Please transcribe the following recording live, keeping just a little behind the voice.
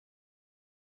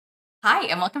Hi,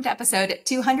 and welcome to episode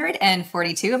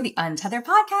 242 of the Untethered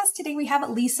podcast. Today we have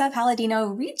Lisa Paladino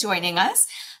rejoining us.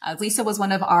 Lisa was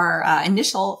one of our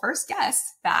initial first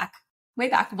guests way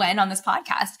back when on this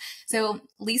podcast. So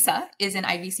Lisa is an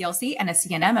IBCLC and a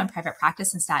CNM in private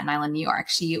practice in Staten Island, New York.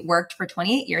 She worked for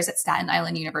 28 years at Staten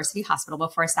Island University Hospital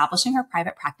before establishing her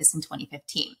private practice in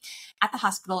 2015. At the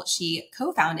hospital, she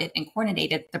co-founded and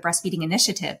coordinated the breastfeeding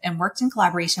initiative and worked in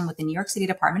collaboration with the New York City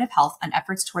Department of Health on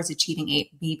efforts towards achieving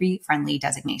a baby-friendly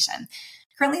designation.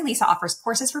 Currently, Lisa offers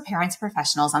courses for parents and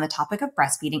professionals on the topic of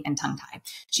breastfeeding and tongue tie.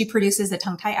 She produces the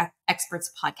Tongue Tie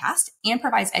Experts podcast and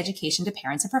provides education to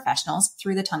parents and professionals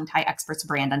through the Tongue Tie Experts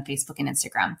brand on Facebook and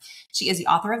Instagram. She is the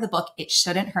author of the book, It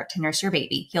Shouldn't Hurt to Nurse Your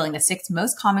Baby, Healing the 6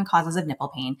 Most Common Causes of Nipple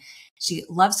Pain. She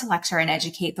loves to lecture and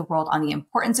educate the world on the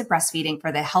importance of breastfeeding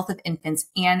for the health of infants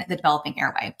and the developing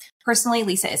airway. Personally,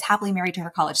 Lisa is happily married to her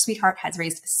college sweetheart, has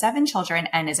raised 7 children,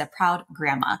 and is a proud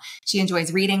grandma. She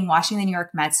enjoys reading, watching the New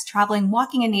York Mets, traveling,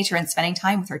 walking in nature, and spending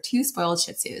time with her 2 spoiled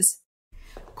Shih Tzus.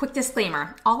 Quick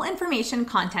disclaimer, all information,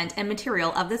 content, and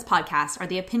material of this podcast are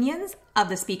the opinions of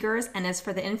the speakers and is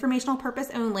for the informational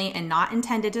purpose only and not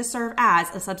intended to serve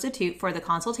as a substitute for the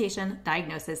consultation,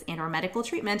 diagnosis, and/or medical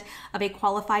treatment of a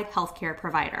qualified healthcare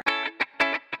provider.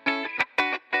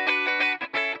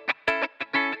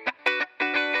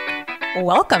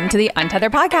 Welcome to the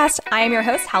Untethered podcast. I am your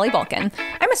host, Hallie.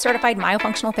 I'm a certified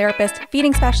myofunctional therapist,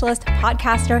 feeding specialist,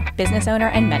 podcaster, business owner,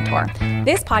 and mentor.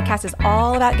 This podcast is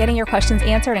all about getting your questions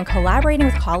answered and collaborating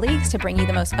with colleagues to bring you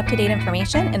the most up-to-date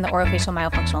information in the orofacial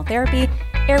myofunctional therapy,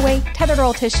 airway, tethered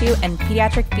oral tissue, and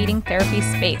pediatric feeding therapy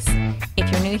space.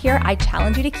 If you're new here, I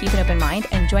challenge you to keep an open mind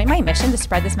and join my mission to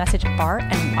spread this message far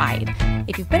and wide.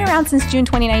 If you've been around since June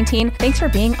 2019, thanks for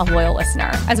being a loyal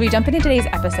listener. As we jump into today's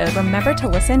episode, remember to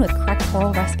listen with correct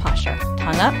oral rest posture.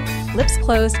 Tongue up, lips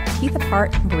closed, teeth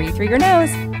apart, breathe through your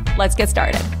nose. Let's get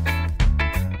started.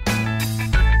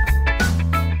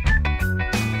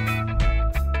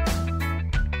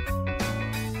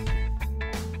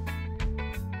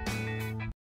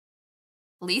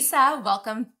 Lisa,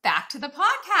 welcome back to the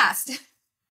podcast.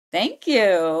 Thank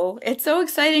you. It's so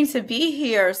exciting to be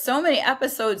here. So many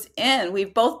episodes in.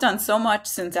 We've both done so much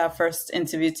since our first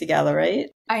interview together, right?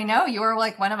 I know. You were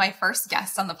like one of my first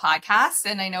guests on the podcast.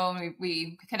 And I know when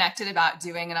we connected about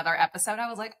doing another episode, I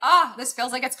was like, this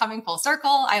feels like it's coming full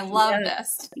circle. I love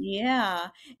this. Yeah.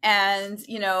 And,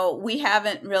 we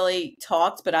haven't really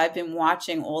talked, but I've been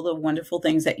watching all the wonderful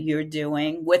things that you're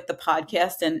doing with the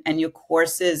podcast and your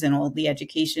courses and all the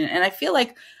education. And I feel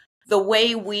like the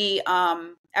way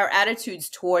our attitudes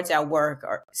towards our work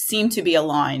seem to be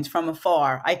aligned from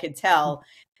afar. I could tell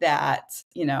that,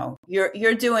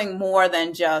 you're doing more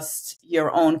than just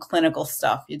your own clinical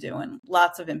stuff. You're doing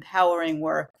lots of empowering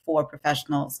work for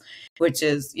professionals, which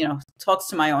is, talks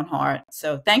to my own heart.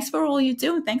 So thanks for all you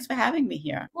do. And thanks for having me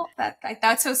here. Well,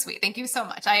 that's so sweet. Thank you so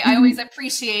much. I always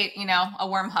appreciate, a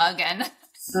warm hug and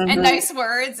nice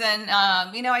words. And,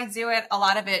 I do it, a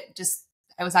lot of it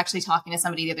I was actually talking to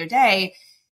somebody the other day,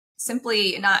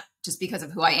 simply not just because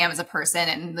of who I am as a person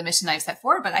and the mission I've set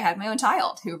forward, but I had my own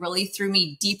child who really threw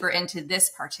me deeper into this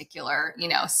particular,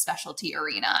 specialty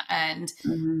arena. And,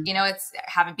 it's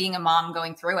being a mom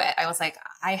going through it. I was like,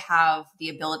 I have the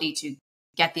ability to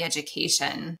get the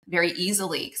education very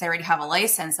easily because I already have a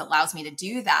license that allows me to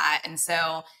do that. And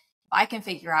so if I can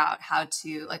figure out how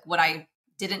to what I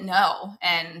didn't know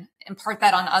and impart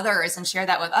that on others and share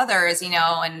that with others,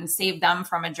 and save them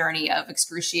from a journey of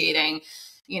excruciating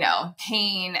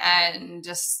pain and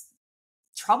just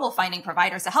trouble finding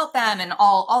providers to help them and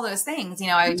all those things,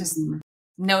 I just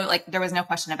know, there was no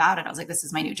question about it. I was like, this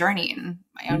is my new journey. And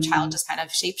my own child just kind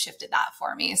of shape-shifted that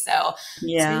for me. So,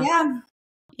 yeah.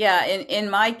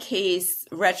 In my case,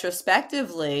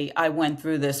 retrospectively, I went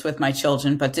through this with my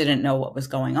children, but didn't know what was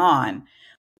going on.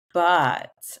 But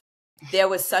there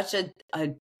was such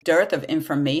a dearth of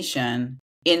information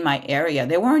in my area.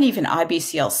 There weren't even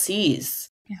IBCLCs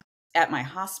at my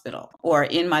hospital or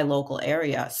in my local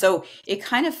area. So it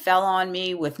kind of fell on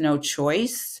me with no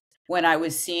choice when I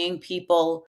was seeing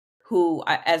people who,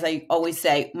 as I always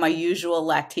say, my usual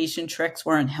lactation tricks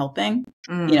weren't helping.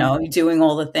 Doing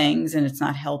all the things and it's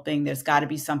not helping. There's got to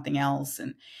be something else.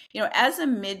 And, as a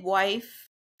midwife,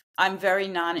 I'm very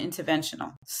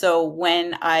non-interventional. So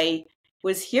when I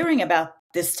was hearing about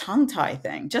this tongue tie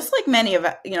thing, just like many of,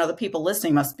 the people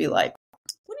listening must be like,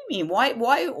 what do you mean?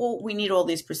 Why we need all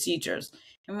these procedures?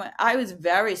 And I was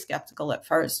very skeptical at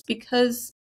first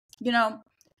because,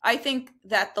 I think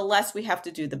that the less we have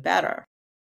to do, the better.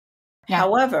 Yeah.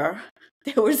 However,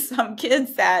 there were some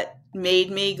kids that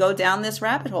made me go down this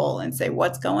rabbit hole and say,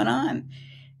 what's going on?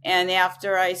 And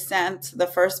after I sent the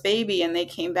first baby and they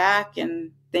came back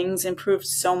and things improved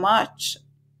so much,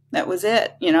 that was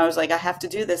it. I was like, I have to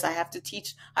do this. I have to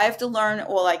teach. I have to learn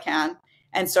all I can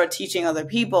and start teaching other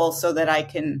people so that I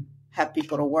can have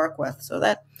people to work with. So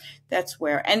that's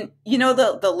where. And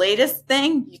the latest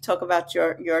thing, you talk about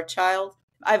your child.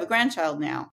 I have a grandchild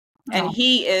now, and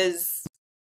he is.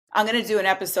 I'm going to do an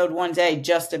episode one day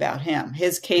just about him.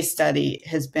 His case study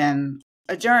has been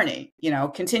a journey,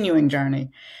 continuing journey.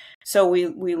 So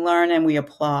we learn and we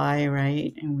apply,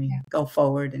 right? And we go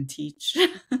forward and teach.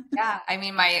 Yeah. I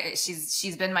mean,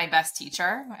 she's been my best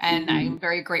teacher, and I'm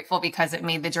very grateful because it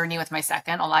made the journey with my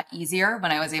second a lot easier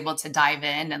when I was able to dive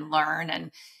in and learn.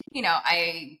 And,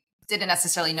 I didn't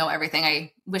necessarily know everything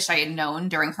I wish I had known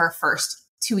during her first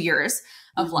 2 years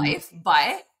of life,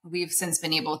 but we've since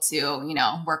been able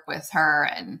to, work with her.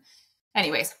 And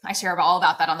anyways, I share all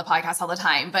about that on the podcast all the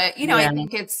time. But, I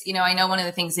think it's, I know one of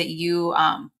the things that you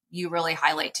really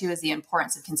highlight too is the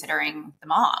importance of considering the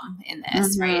mom in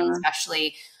this, right?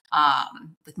 Especially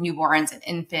with newborns and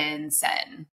infants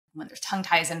and when there's tongue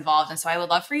ties involved. And so I would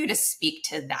love for you to speak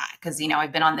to that because,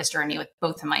 I've been on this journey with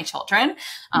both of my children,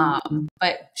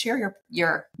 but share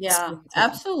your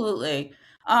absolutely.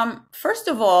 First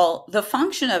of all, the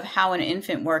function of how an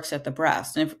infant works at the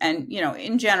breast. And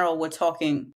in general, we're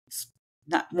talking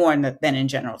not more than in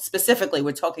general. Specifically,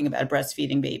 we're talking about a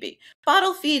breastfeeding baby.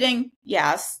 Bottle feeding,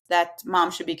 yes, that mom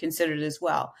should be considered as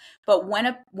well. But when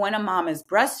a mom is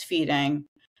breastfeeding,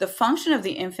 the function of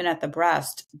the infant at the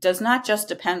breast does not just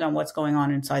depend on what's going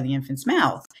on inside the infant's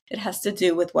mouth. It has to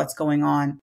do with what's going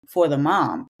on for the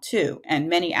mom too, and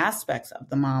many aspects of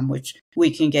the mom, which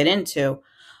we can get into.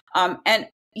 And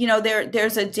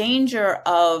there's a danger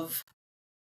of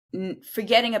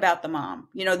forgetting about the mom.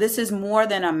 This is more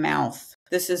than a mouth.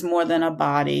 This is more than a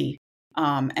body.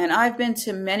 And I've been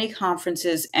to many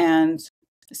conferences, and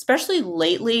especially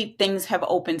lately, things have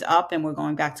opened up and we're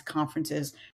going back to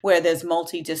conferences where there's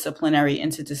multidisciplinary,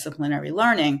 interdisciplinary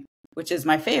learning, which is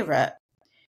my favorite.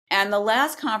 And the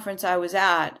last conference I was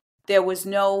at, there was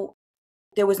no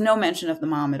mention of the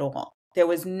mom at all. I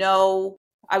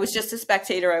was just a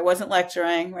spectator. I wasn't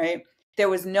lecturing, right? There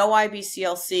was no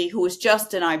IBCLC who was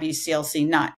just an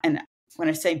IBCLC, and when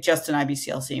I say just an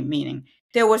IBCLC, meaning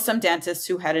there were some dentists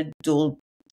who had a dual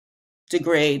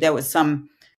degree. There was some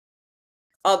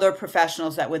other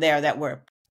professionals that were there that were,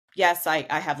 yes, I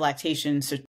have lactation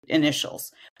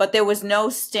initials, but there was no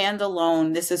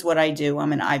standalone, this is what I do,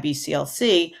 I'm an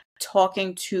IBCLC,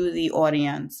 talking to the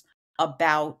audience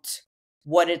about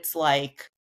what it's like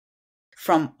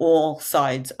from all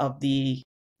sides of the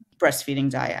breastfeeding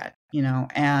diet,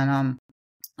 and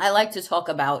I like to talk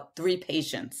about 3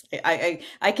 patients.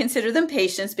 I consider them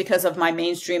patients because of my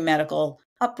mainstream medical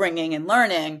upbringing and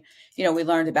learning. We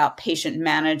learned about patient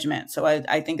management. So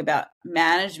I think about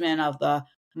management of the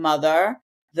mother,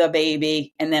 the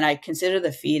baby, and then I consider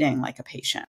the feeding like a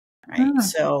patient, right?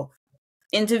 So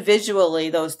individually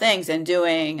those things, and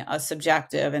doing a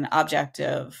subjective and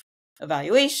objective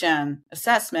evaluation,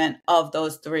 assessment of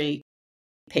those 3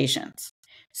 patients.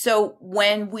 So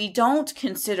when we don't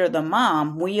consider the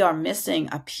mom, we are missing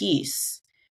a piece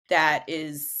that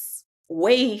is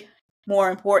way more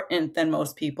important than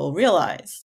most people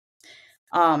realize.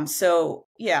 So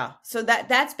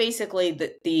that's basically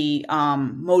the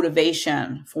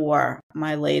motivation for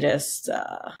my latest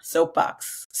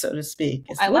soapbox, so to speak.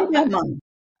 I love that.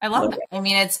 I love that. I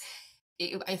mean,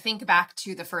 I think back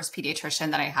to the first pediatrician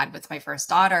that I had with my first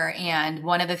daughter. And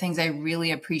one of the things I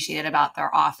really appreciated about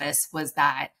their office was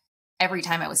that every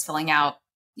time I was filling out,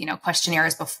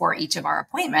 questionnaires before each of our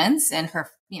appointments and her,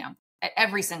 at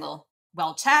every single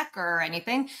well check or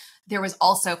anything, there was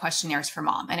also questionnaires for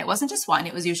mom. And it wasn't just one,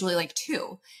 it was usually like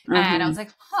 2. And I was like,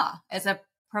 as a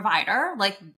provider,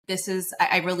 like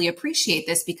I really appreciate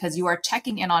this because you are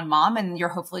checking in on mom and you're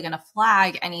hopefully going to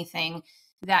flag anything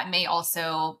that may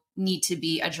also need to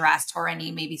be addressed, or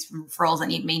any maybe some referrals that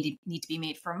may need to be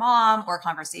made for mom, or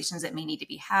conversations that may need to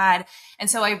be had. And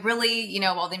so I really,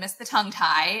 while they missed the tongue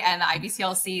tie and the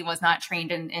IBCLC was not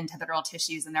trained in tetheral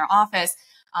tissues in their office,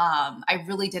 I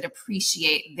really did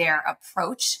appreciate their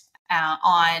approach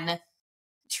on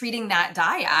treating that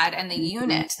dyad and the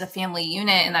unit, the family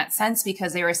unit in that sense,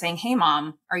 because they were saying, hey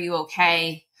mom, are you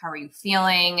okay? How are you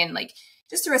feeling? And like,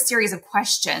 just through a series of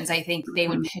questions, I think they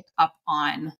would pick up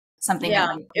on something.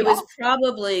 Yeah, it was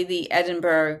probably the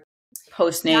Edinburgh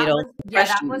postnatal.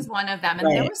 That was one of them. And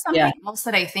there was something else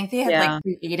that I think they had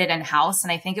created in-house.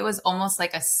 And I think it was almost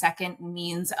like a second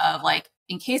means of like,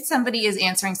 in case somebody is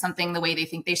answering something the way they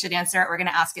think they should answer it, we're going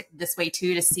to ask it this way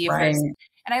too, to see if there's, and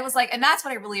I was like, and that's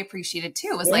what I really appreciated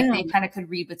too, was like, they kind of could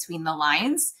read between the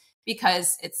lines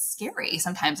because it's scary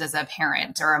sometimes as a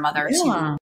parent or a mother Yeah.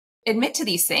 to admit to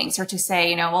these things, or to say,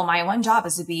 you know, well, my one job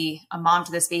is to be a mom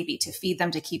to this baby, to feed them,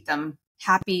 to keep them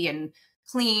happy and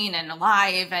clean and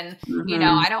alive. And, you know,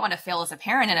 Mm-hmm. I don't want to fail as a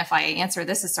parent. And if I answer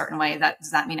this a certain way,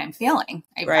 does that mean I'm failing?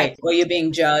 Right. Well, you're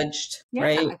being judged, Yeah.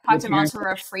 right? I've Your talked to moms parents. who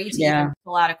are afraid to Yeah. even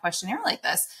fill out a questionnaire like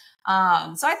this.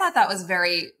 So I thought that was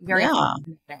very, very Yeah.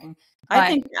 fascinating.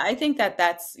 I think that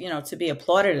that's, you know, to be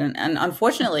applauded. And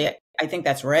unfortunately, I think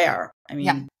that's rare. I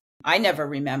Yeah. mean, I never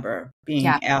remember being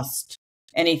Yeah. asked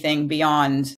anything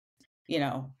beyond, you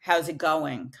know, how's it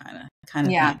going kind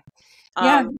of Yeah. thing.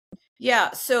 Yeah.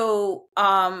 Yeah. So,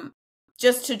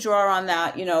 just to draw on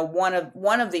that, you know, one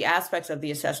of the aspects of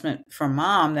the assessment for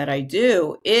mom that I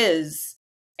do is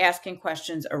asking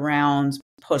questions around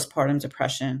postpartum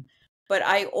depression. But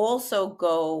I also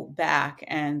go back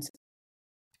and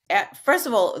first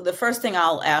of all, the first thing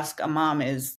I'll ask a mom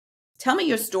is, tell me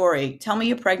your story. Tell me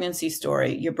your pregnancy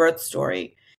story, your birth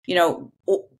story. You know,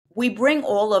 we bring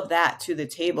all of that to the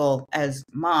table as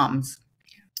moms.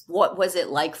 What was it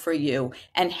like for you?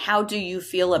 And how do you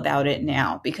feel about it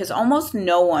now? Because almost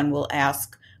no one will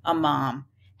ask a mom,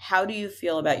 how do you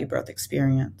feel about your birth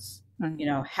experience? Mm-hmm. You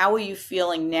know, how are you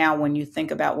feeling now when you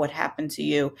think about what happened to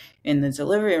you in the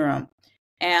delivery room?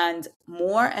 And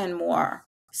more,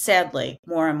 sadly,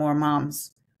 more and more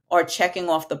moms are checking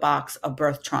off the box of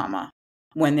birth trauma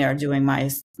when they're doing my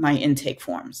intake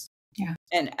forms. Yeah.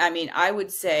 And I mean, I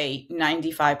would say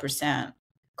 95%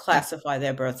 classify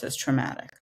their births as traumatic.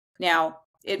 Now,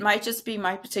 it might just be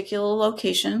my particular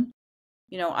location.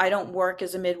 You know, I don't work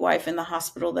as a midwife in the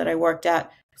hospital that I worked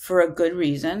at for a good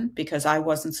reason, because I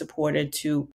wasn't supported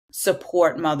to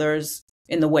support mothers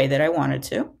in the way that I wanted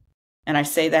to. And I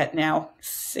say that now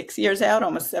 6 years out,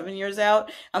 almost 7 years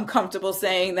out, I'm comfortable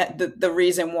saying that the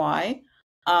reason why.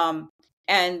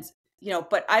 And, you know,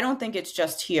 but I don't think it's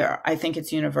just here. I think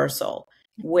it's universal,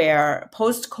 where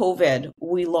post-COVID,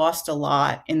 we lost a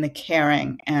lot in the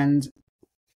caring. And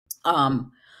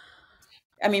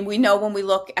I mean, we know when we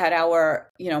look at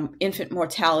our, you know, infant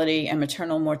mortality and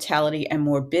maternal mortality and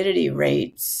morbidity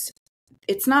rates,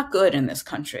 it's not good in this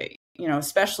country, you know,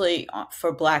 especially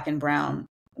for Black and brown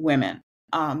women.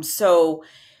 So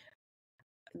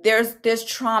there's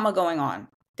trauma going on.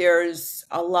 There's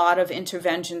a lot of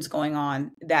interventions going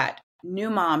on that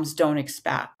new moms don't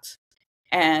expect.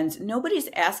 And nobody's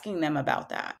asking them about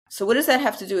that. So what does that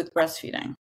have to do with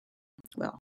breastfeeding?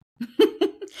 Well,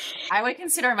 I would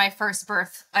consider my first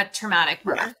birth a traumatic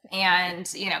birth. Yeah.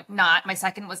 And, you know, my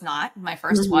second was not, my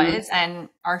first was, and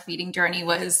our feeding journey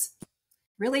was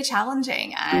really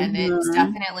challenging. And it's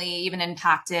definitely even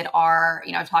impacted our,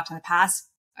 you know, I've talked in the past,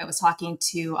 I was talking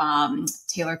to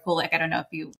Taylor Kulik. I don't know if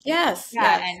you. Yes.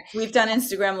 And we've done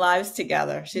Instagram lives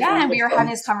together. She's and we were having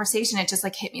this conversation. It just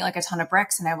like hit me like a ton of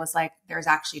bricks. And I was like, there's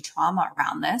actually trauma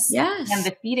around this. Yes. And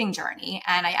the feeding journey.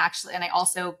 And I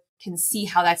also can see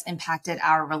how that's impacted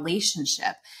our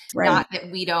relationship. Right. Not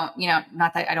that we don't, you know,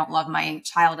 not that I don't love my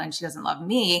child and she doesn't love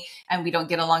me and we don't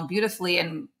get along beautifully.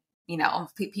 And, you know,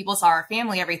 people saw our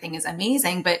family, everything is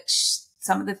amazing, but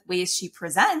some of the ways she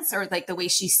presents, or like the way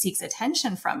she seeks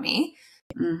attention from me,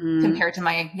 compared to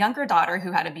my younger daughter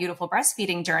who had a beautiful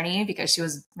breastfeeding journey because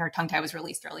her tongue tie was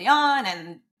released early on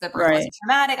and the birth wasn't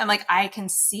traumatic. I'm like, I can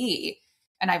see,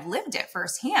 and I've lived it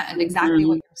firsthand, exactly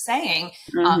what you're saying.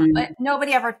 But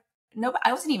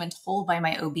I wasn't even told by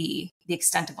my OB the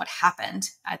extent of what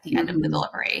happened at the end of the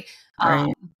delivery.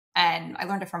 And I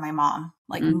learned it from my mom,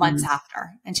 like months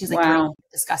after. And she's like, wow, "Can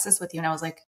I discuss this with you?" And I was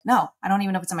like, "No, I don't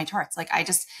even know if it's in my charts." Like, I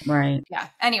just, yeah.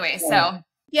 Anyway, so.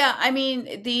 Yeah, I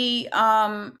mean, the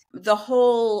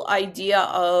whole idea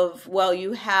of, well,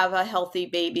 you have a healthy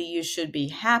baby, you should be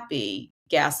happy,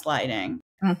 gaslighting,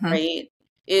 right,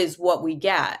 is what we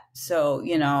get. So,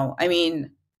 you know, I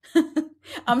mean,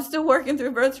 I'm still working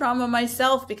through birth trauma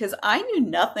myself because I knew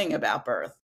nothing about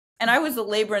birth. And I was a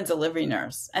labor and delivery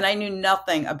nurse, and I knew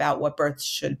nothing about what births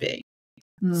should be.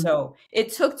 So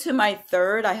it took to my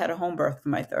third, I had a home birth for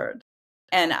my third.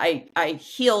 And I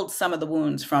healed some of the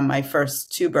wounds from my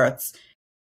first two births,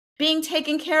 being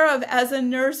taken care of as a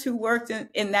nurse who worked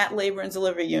in that labor and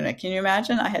delivery unit. Can you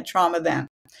imagine? I had trauma then.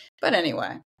 But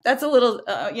anyway, that's a little,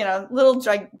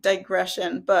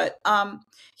 digression. But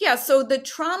yeah, so the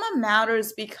trauma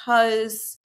matters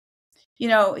because, you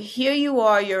know, here you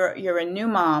are, you're a new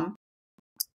mom.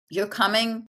 You're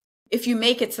coming, if you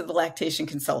make it to the lactation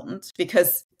consultant,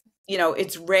 because, you know,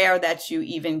 it's rare that you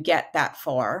even get that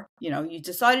far. You know, you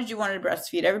decided you wanted to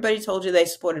breastfeed. Everybody told you they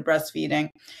supported breastfeeding.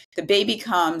 The baby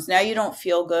comes. Now you don't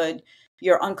feel good.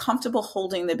 You're uncomfortable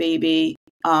holding the baby.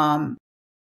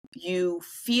 you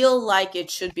feel like it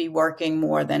should be working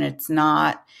more than it's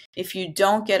not. If you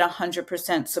don't get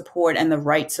 100% support and the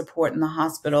right support in the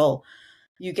hospital,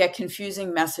 you get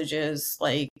confusing messages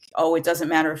like, oh, it doesn't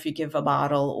matter if you give a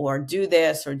bottle, or do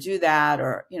this or do that,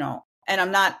 or, and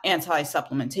I'm not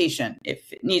anti-supplementation.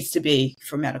 If it needs to be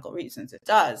for medical reasons, it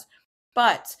does.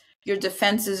 But your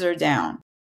defenses are down.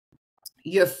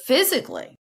 You're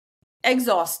physically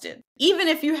exhausted. Even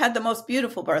if you had the most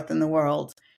beautiful birth in the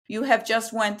world, you have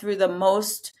just went through the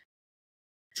most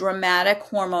dramatic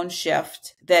hormone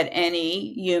shift that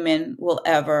any human will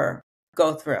ever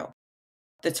go through.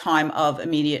 The time of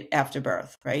immediate after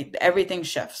birth, right? Everything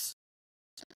shifts.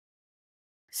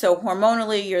 So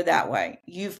hormonally, you're that way.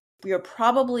 You're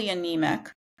probably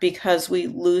anemic because we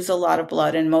lose a lot of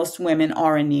blood, and most women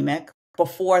are anemic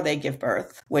before they give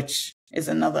birth, which is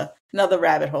another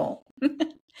rabbit hole.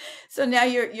 So now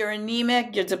you're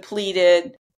anemic, you're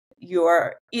depleted,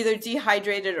 you're either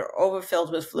dehydrated or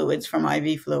overfilled with fluids from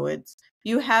IV fluids.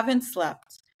 You haven't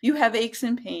slept. You have aches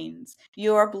and pains.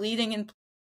 You are bleeding in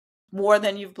more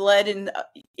than you've bled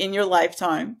in your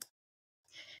lifetime.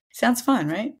 Sounds fun,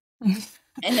 right?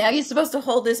 And now you're supposed to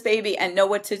hold this baby and know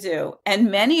what to do.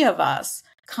 And many of us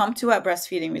come to our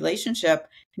breastfeeding relationship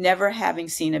never having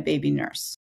seen a baby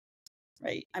nurse,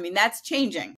 right? I mean, that's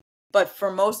changing, but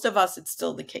for most of us, it's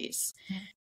still the case.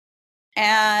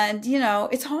 And,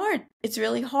 it's hard. It's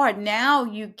really hard. Now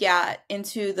you get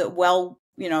into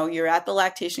you're at the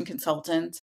Lactation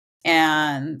Consultant.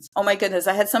 And oh my goodness,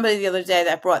 I had somebody the other day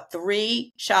that brought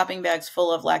 3 shopping bags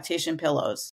full of lactation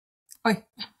pillows. Oy.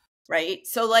 Right?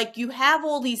 So like you have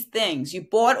all these things. You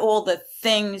bought all the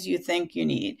things you think you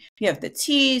need. You have the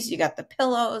teas, you got the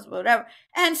pillows, whatever.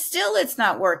 And still it's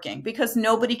not working because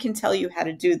nobody can tell you how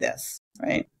to do this.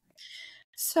 Right?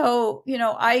 So,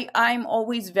 I'm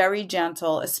always very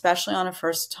gentle, especially on a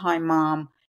first-time mom,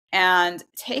 and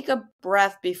take a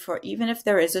breath before, even if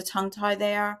there is a tongue tie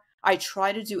there, I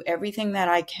try to do everything that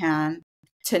I can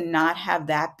to not have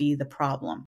that be the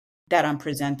problem that I'm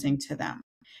presenting to them.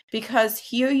 Because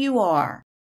here you are,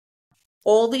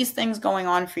 all these things going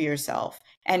on for yourself,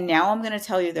 and now I'm going to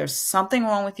tell you there's something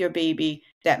wrong with your baby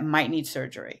that might need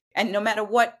surgery. And no matter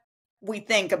what we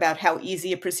think about how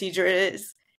easy a procedure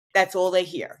is, that's all they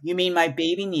hear. You mean my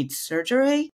baby needs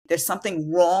surgery? There's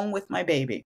something wrong with my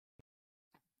baby.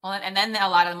 Well, and then a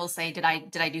lot of them will say, did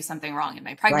I do something wrong in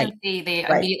my pregnancy? Right. They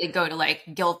Right. immediately go to like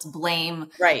guilt, blame.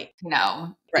 Right.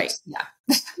 Right. Yeah.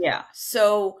 Yeah.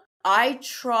 So I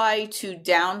try to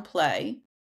downplay,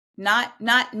 not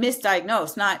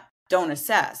misdiagnose, not don't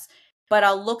assess, but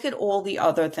I'll look at all the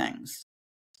other things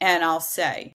and I'll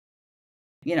say,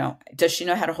 does she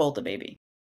know how to hold the baby?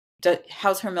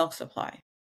 How's her milk supply?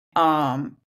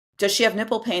 Does she have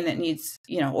nipple pain that needs,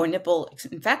 or nipple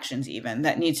infections even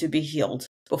that need to be healed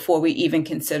before we even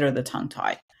consider the tongue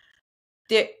tie?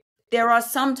 There are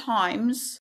some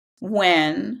times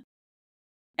when,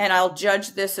 and I'll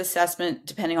judge this assessment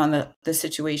depending on the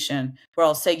situation, where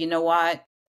I'll say, you know what,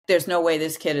 there's no way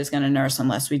this kid is going to nurse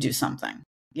unless we do something.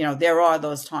 There are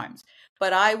those times,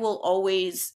 but I will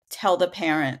always tell the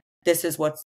parent, this is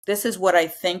what I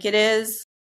think it is.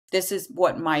 This is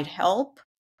what might help.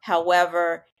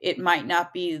 However, it might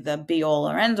not be the be all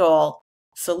or end all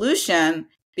solution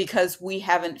because we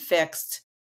haven't fixed,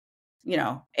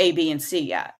 A, B, and C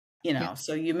yet, Yeah.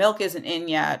 So your milk isn't in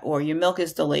yet, or your milk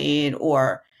is delayed,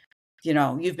 or,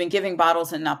 you've been giving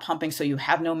bottles and not pumping, so you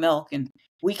have no milk. And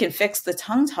we can fix the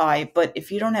tongue tie, but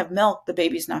if you don't have milk, the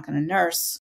baby's not going to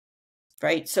nurse.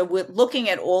 Right. So we're looking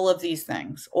at all of these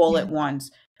things all at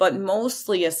once, but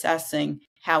mostly assessing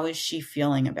how is she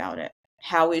feeling about it?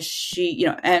 How is she,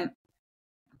 and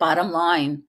bottom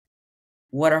line,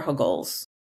 what are her goals?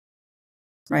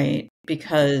 Right?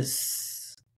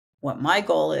 Because what my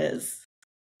goal is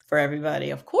for everybody,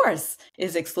 of course,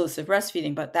 is exclusive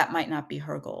breastfeeding, but that might not be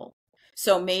her goal.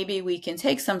 So maybe we can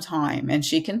take some time and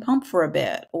she can pump for a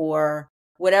bit, or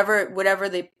whatever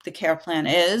the care plan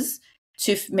is,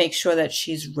 to make sure that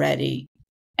she's ready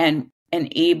and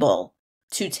able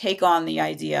to take on the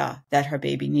idea that her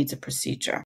baby needs a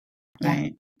procedure.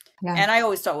 Right. Yeah. And I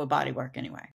always start with body work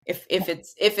anyway. If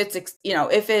it's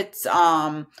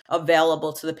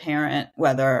available to the parent,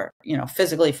 whether,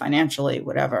 physically, financially,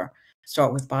 whatever,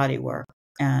 start with body work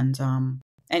and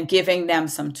giving them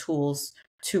some tools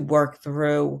to work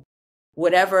through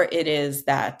whatever it is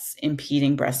that's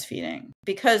impeding breastfeeding.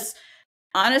 Because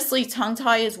honestly, tongue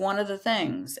tie is one of the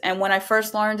things. And when I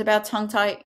first learned about tongue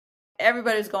tie,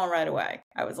 everybody was going right away.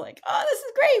 I was like, oh, this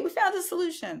is great. We found a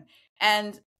solution.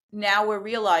 And now we're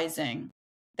realizing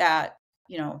that,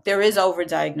 there is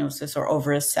over-diagnosis or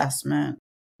over-assessment.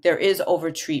 There is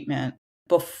over-treatment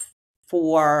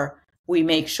before we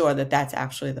make sure that that's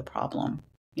actually the problem,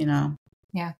 you know?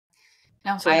 Yeah.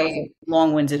 No, So that was a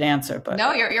long-winded answer, but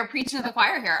no, you're preaching to the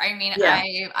choir here. I mean, yeah.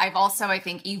 I've also, I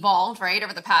think, evolved, right,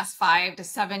 over the past 5 to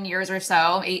 7 years or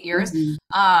so, 8 years.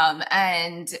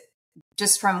 And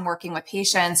just from working with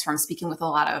patients, from speaking with a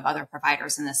lot of other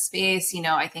providers in this space, you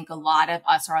know, I think a lot of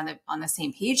us are on the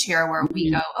same page here where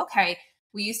we go, okay,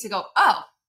 we used to go, oh,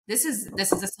 this is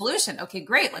a solution. Okay,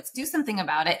 great. Let's do something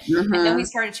about it. And then we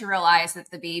started to realize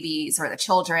that the babies or the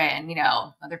children, you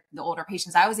know, the older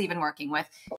patients I was even working with,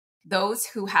 those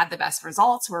who had the best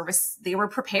results they were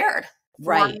prepared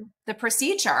for the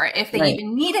procedure if they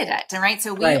even needed it. And right.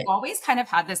 So we always kind of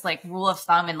had this like rule of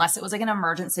thumb, unless it was like an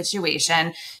emergent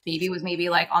situation, baby was maybe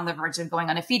like on the verge of going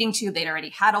on a feeding tube. They'd already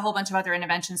had a whole bunch of other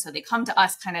interventions. So they come to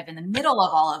us kind of in the middle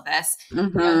of all of this. You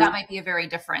know, that might be a very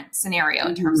different scenario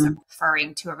in terms of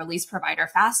referring to a release provider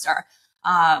faster.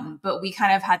 But we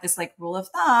kind of had this like rule of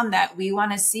thumb that we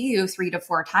want to see you 3 to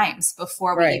 4 times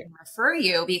before we even refer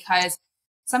you, because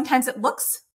sometimes it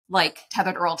looks like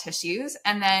tethered oral tissues.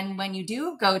 And then when you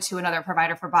do go to another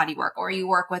provider for body work, or you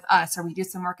work with us, or we do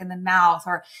some work in the mouth,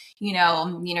 or, you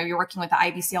know, you're working with the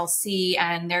IBCLC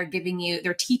and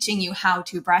they're teaching you how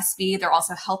to breastfeed. They're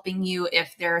also helping you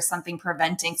if there's something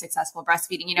preventing successful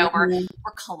breastfeeding, you know, we're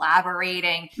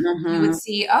collaborating. You would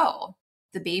see, oh,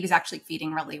 the baby's actually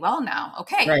feeding really well now.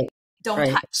 Okay. Don't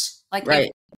touch. Like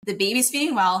if the baby's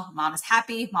feeding well, mom is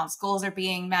happy, mom's goals are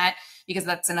being met, because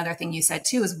that's another thing you said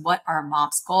too, is what are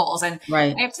mom's goals? And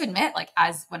I have to admit, like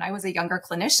when I was a younger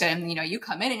clinician, you know, you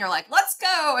come in and you're like, let's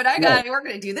go. And we're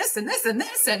going to do this and this and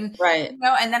this. And, you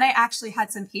know, and then I actually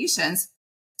had some patients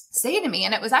say to me,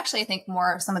 and it was actually, I think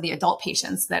more some of the adult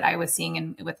patients that I was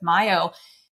seeing with Mayo,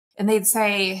 and they'd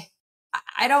say,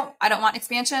 I don't want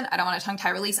expansion. I don't want a tongue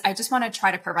tie release. I just want to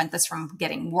try to prevent this from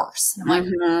getting worse. And I'm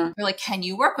like, they're like, can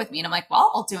you work with me? And I'm like,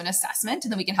 well, I'll do an assessment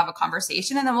and then we can have a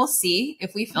conversation and then we'll see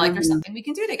if we feel like there's something we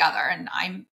can do together. And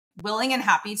I'm willing and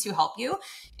happy to help you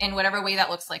in whatever way that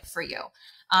looks like for you.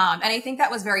 And I think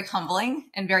that was very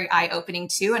humbling and very eye-opening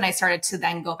too. And I started to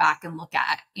then go back and look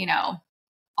at, you know,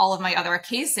 all of my other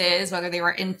cases, whether they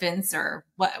were infants or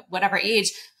whatever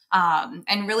age,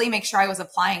 and really make sure I was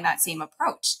applying that same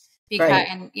approach. Because,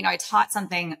 and, you know, I taught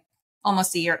something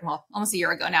almost a year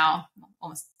ago now,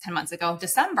 almost 10 months ago,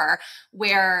 December,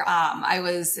 where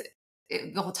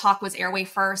the whole talk was airway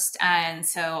first. And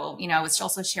so, you know, I was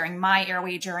also sharing my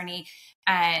airway journey,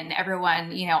 and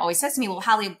everyone, you know, always says to me, well,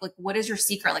 Hallie, like, what is your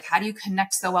secret? Like, how do you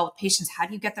connect so well with patients? How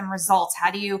do you get them results? How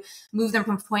do you move them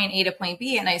from point A to point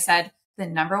B? And I said, the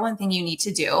number one thing you need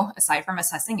to do, aside from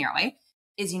assessing airway,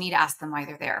 is you need to ask them why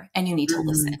they're there, and you need to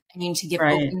listen, and you need to give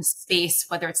open space,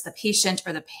 whether it's the patient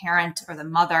or the parent or the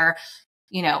mother,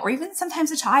 you know, or even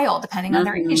sometimes a child, depending on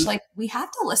their age. Like, we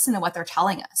have to listen to what they're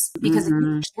telling us, because if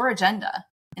you push your agenda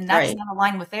and that's not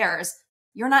aligned with theirs,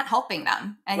 you're not helping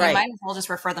them, and you might as well just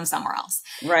refer them somewhere else.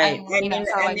 And, you know,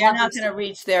 so and they're not going to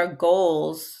reach their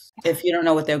goals if you don't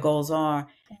know what their goals are.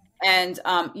 And,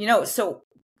 you know, so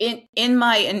in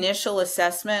my initial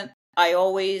assessment, I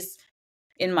always,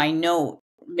 in my note,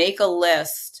 make a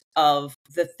list of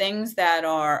the things that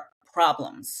are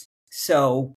problems.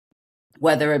 So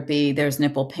whether it be there's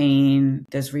nipple pain,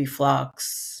 there's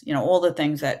reflux, you know, all the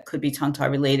things that could be tongue tie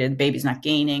related, baby's not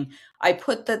gaining. I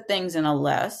put the things in a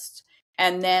list,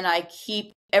 and then I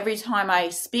keep, every time I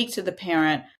speak to the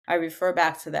parent, I refer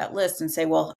back to that list and say,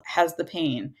 well, has the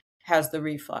pain, has the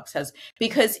reflux,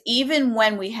 because even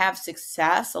when we have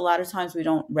success, a lot of times we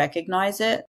don't recognize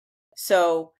it.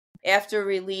 So after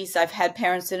release, I've had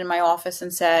parents sit in my office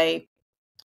and say,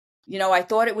 you know, I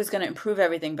thought it was going to improve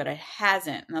everything, but it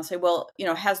hasn't. And I'll say, well, you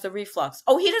know, how's the reflux?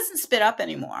 Oh, he doesn't spit up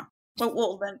anymore.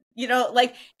 Well, then, you know,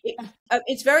 like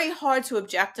it's very hard to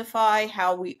objectify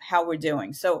how we're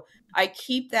doing. So I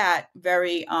keep that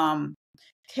very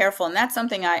careful. And that's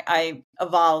something I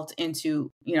evolved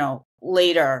into, you know,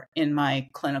 later in my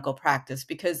clinical practice,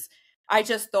 because I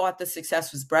just thought the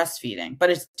success was breastfeeding, but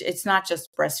it's not just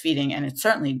breastfeeding, and it's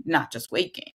certainly not just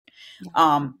weight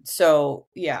gain. So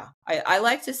yeah, I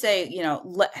like to say, you know,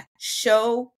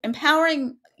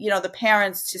 empowering, you know, the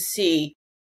parents to see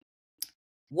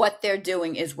what they're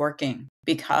doing is working,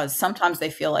 because sometimes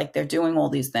they feel like they're doing all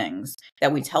these things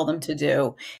that we tell them to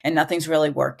do and nothing's really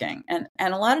working. And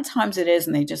a lot of times it is,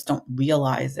 and they just don't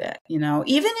realize it, you know,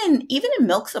 even in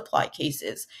milk supply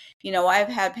cases. You know, I've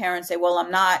had parents say, well,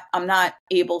 I'm not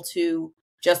able to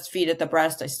just feed at the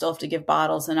breast. I still have to give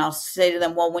bottles. And I'll say to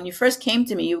them, well, when you first came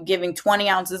to me, you were giving 20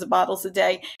 ounces of bottles a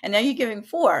day, and now you're giving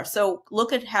 4. So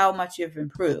look at how much you've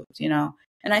improved, you know.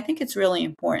 And I think it's really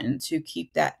important to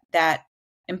keep that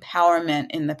empowerment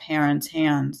in the parents'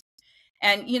 hands.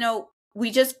 And, you know,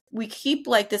 we keep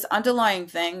like this underlying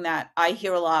thing that I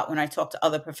hear a lot when I talk to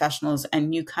other professionals,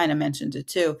 and you kind of mentioned it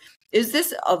too, is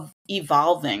this of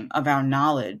evolving of our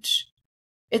knowledge.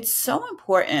 It's so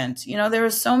important. There are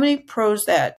so many pros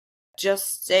that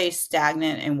just stay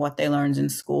stagnant in what they learned in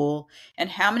school. And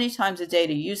how many times a day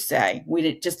do you say,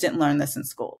 just didn't learn this in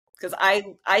school? Because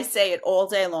I say it all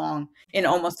day long in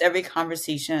almost every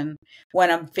conversation when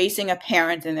I'm facing a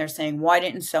parent and they're saying, why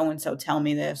didn't so-and-so tell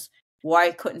me this?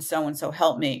 Why couldn't so-and-so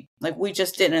help me? Like, we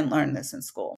just didn't learn this in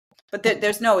school. But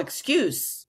there's no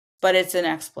excuse, but it's an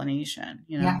explanation,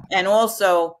 Yeah. And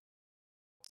also,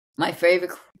 my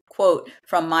favorite quote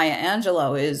from Maya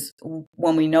Angelou is,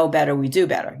 when we know better, we do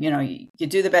better. You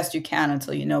do the best you can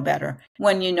until you know better.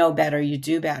 When you know better, you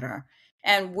do better.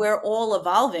 And we're all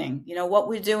evolving. What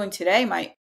we're doing today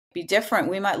might be different.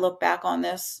 We might look back on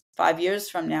this 5 years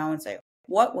from now and say,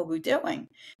 what were we doing?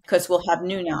 Because we'll have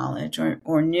new knowledge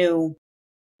or new,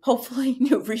 hopefully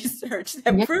new research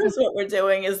that proves what we're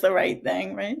doing is the right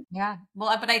thing, right? Yeah.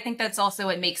 Well, but I think that's also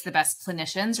what makes the best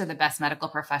clinicians or the best medical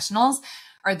professionals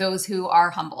are those who are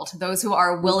humbled, those who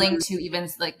are willing to, even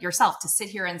like yourself, to sit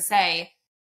here and say,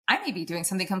 I may be doing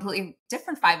something completely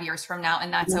different 5 years from now,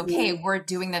 and that's okay. We're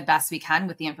doing the best we can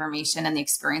with the information and the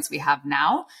experience we have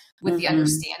now, with the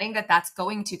understanding that that's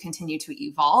going to continue to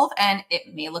evolve, and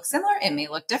it may look similar, it may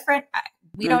look different.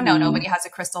 We don't know. Nobody has a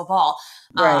crystal ball.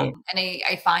 Right. And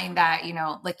I find that,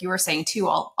 like you were saying too,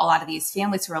 a lot of these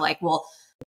families who are like, well,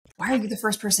 why are you the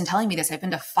first person telling me this? I've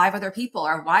been to 5 other people,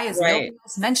 or why has nobody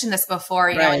else mentioned this before?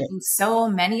 And so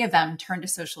many of them turn to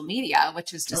social media,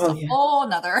 which is just a whole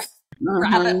nother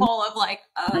rabbit hole of like,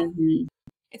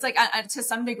 it's like, to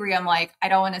some degree, I'm like, I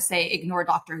don't want to say ignore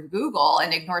Dr. Google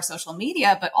and ignore social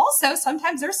media, but also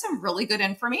sometimes there's some really good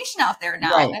information out there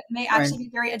now that may actually be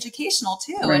very educational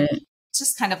too. And it's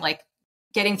just kind of like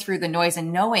getting through the noise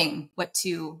and knowing what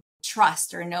to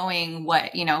trust, or knowing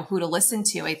what, who to listen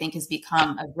to, I think has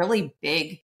become a really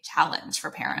big challenge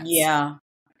for parents. Yeah.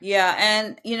 Yeah.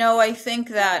 And, I think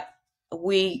that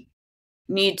we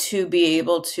need to be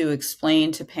able to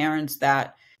explain to parents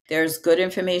that there's good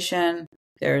information,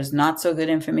 there's not so good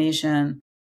information,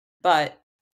 but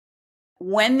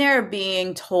when they're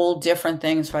being told different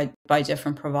things by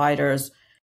different providers,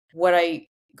 what I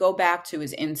go back to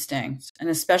is instinct, and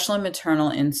especially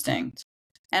maternal instinct.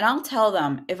 And I'll tell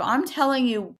them, if I'm telling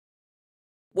you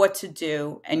what to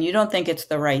do and you don't think it's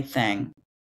the right thing,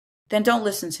 then don't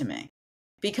listen to me,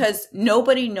 because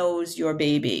nobody knows your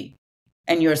baby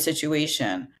and your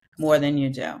situation more than you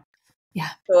do.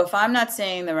 Yeah. So if I'm not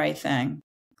saying the right thing,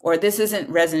 or this isn't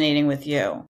resonating with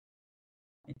you,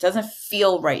 it doesn't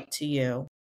feel right to you,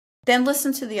 then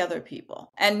listen to the other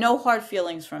people, and no hard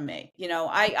feelings from me.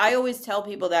 I always tell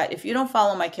people that if you don't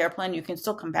follow my care plan, you can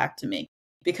still come back to me,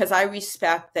 because I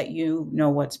respect that you know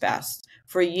what's best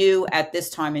for you at this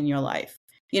time in your life.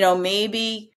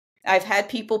 Maybe I've had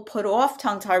people put off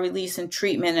tongue tie release and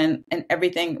treatment and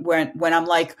everything when I'm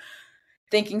like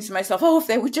thinking to myself, oh, if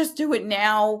they would just do it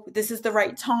now, this is the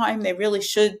right time. They really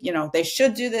should, they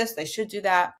should do this, they should do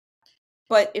that.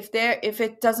 But if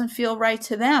it doesn't feel right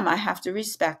to them, I have to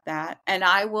respect that. And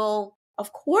I will,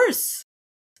 of course,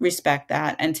 respect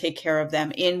that and take care of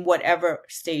them in whatever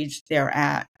stage they're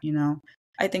at.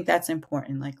 I think that's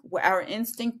important. Like, our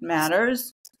instinct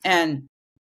matters, and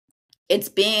it's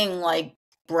being like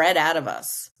bred out of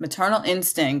us. Maternal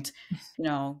instinct,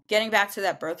 getting back to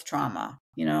that birth trauma,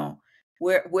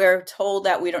 we're told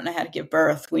that we don't know how to give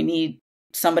birth. We need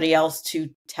somebody else to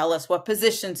tell us what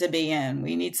position to be in.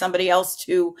 We need somebody else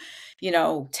to,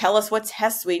 tell us what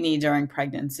tests we need during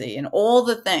pregnancy and all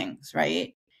the things,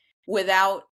 right?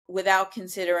 Without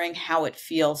considering how it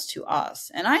feels to us.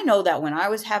 And I know that when I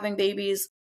was having babies,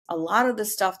 a lot of the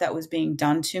stuff that was being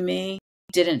done to me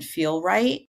didn't feel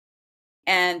right.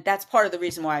 And that's part of the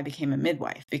reason why I became a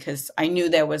midwife, because I knew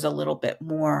there was a little bit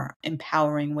more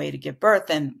empowering way to give birth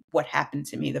than what happened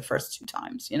to me the first 2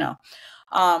 times,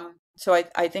 So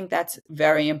I think that's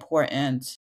very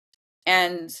important.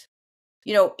 And,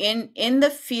 in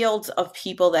the fields of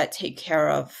people that take care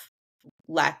of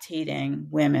lactating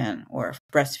women or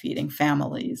breastfeeding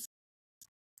families,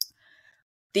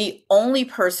 the only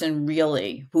person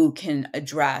really who can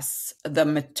address the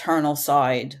maternal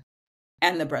side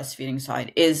and the breastfeeding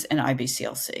side is an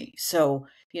IBCLC. So,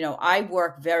 I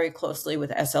work very closely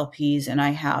with SLPs, and I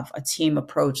have a team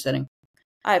approach that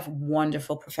I have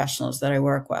wonderful professionals that I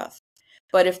work with.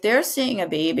 But if they're seeing a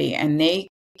baby and they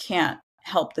can't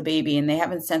help the baby and they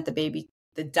haven't sent the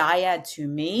dyad to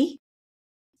me,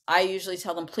 I usually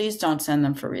tell them, please don't send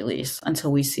them for release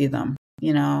until we see them,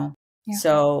 Yeah.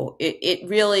 So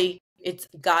it's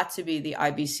got to be the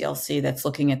IBCLC that's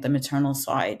looking at the maternal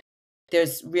side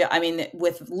I mean,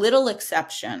 with little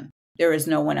exception, there is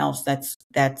no one else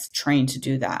that's trained to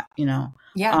do that, you know?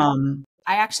 Yeah.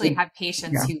 I actually had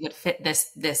patients Yeah. who would fit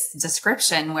this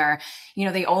description where, you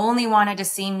know, they only wanted to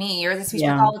see me. You're the speech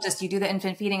Yeah. pathologist, you do the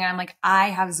infant feeding. And I'm like, I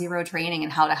have zero training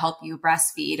in how to help you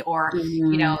breastfeed or,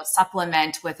 you know,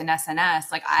 supplement with an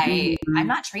SNS. Like I'm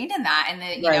not trained in that.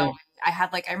 And you know, I had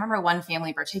I remember one family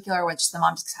in particular, which the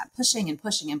mom just kept pushing and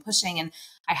pushing and pushing. And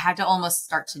I had to almost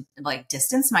start to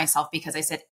distance myself because I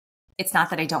said, it's not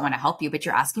that I don't want to help you, but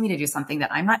you're asking me to do something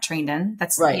that I'm not trained in.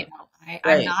 That's, you know,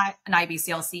 I'm not an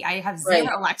IBCLC. I have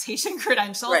zero lactation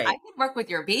credentials. I can work with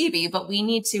your baby, but we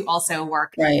need to also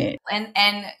work. And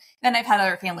then I've had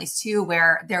other families too,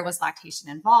 where there was lactation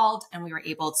involved and we were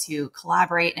able to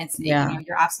collaborate. And it's, you know,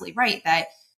 you're absolutely right that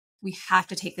we have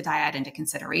to take the dyad into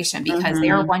consideration because they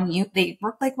are they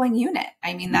work like one unit.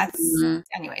 I mean, that's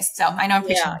anyways. So I know I'm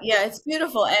preaching. Yeah, it's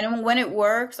beautiful. And when it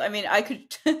works, I mean, I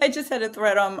just had a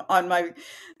thread on my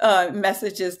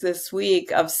messages this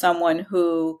week of someone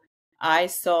who I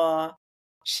saw.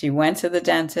 She went to the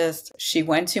dentist. She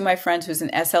went to my friend who's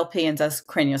an SLP and does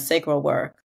craniosacral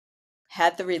work,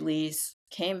 had the release,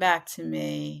 came back to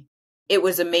me. It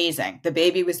was amazing. The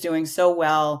baby was doing so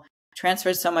well,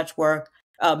 transferred so much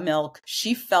milk.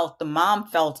 The mom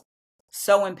felt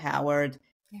so empowered.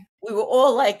 Yeah. We were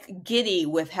all giddy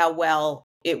with how well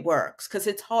it works because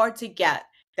it's hard to get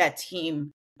that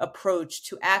team approach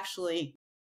to actually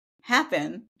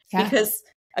happen because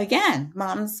again,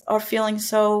 moms are feeling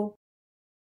so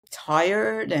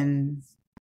tired and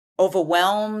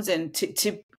overwhelmed, and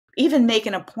to even make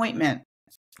an appointment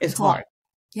is hard.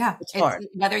 Yeah, it's hard.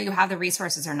 Whether you have the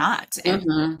resources or not.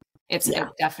 It's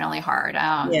definitely hard.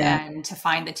 And to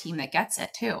find the team that gets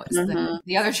it too is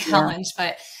the other challenge.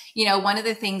 But, you know, one of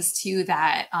the things too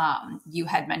that you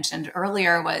had mentioned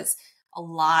earlier was a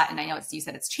lot, and I know you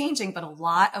said it's changing, but a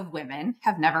lot of women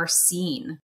have never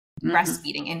seen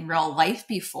breastfeeding in real life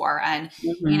before. And,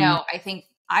 you know, I think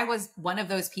I was one of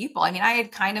those people. I mean, I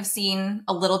had kind of seen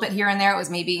a little bit here and there. It was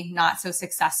maybe not so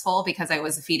successful because I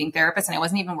was a feeding therapist and I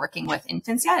wasn't even working with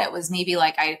infants yet. It was maybe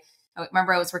I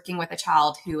remember I was working with a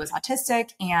child who was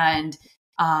autistic and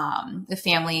the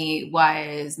family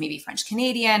was maybe French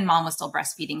Canadian. Mom was still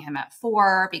breastfeeding him at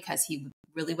 4 because he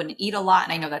really wouldn't eat a lot.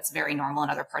 And I know that's very normal in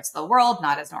other parts of the world,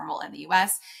 not as normal in the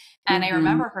US. And I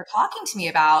remember her talking to me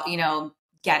about, you know,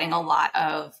 getting a lot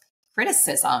of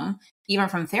criticism, even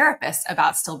from therapists,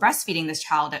 about still breastfeeding this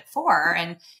child at 4.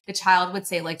 And the child would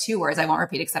say 2 words. I won't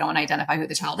repeat it because I don't want to identify who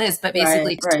the child is, but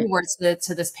basically 2 words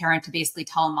to this parent to basically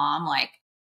tell mom,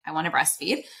 I want to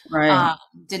breastfeed.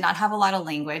 Did not have a lot of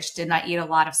language, did not eat a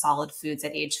lot of solid foods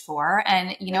at age 4.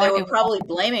 And, you know, they were probably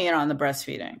blaming it on the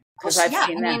breastfeeding. Because I've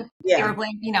seen that. They were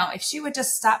blaming, you know, if she would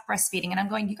just stop breastfeeding. And I'm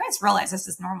going, you guys realize this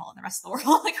is normal in the rest of the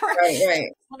world. We're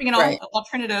living in an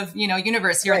alternative, you know,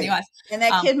 universe here in the US. And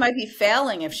that kid might be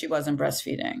failing if she wasn't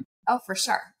breastfeeding. Oh, for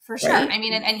sure. For sure. I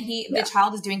mean, and the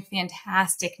child is doing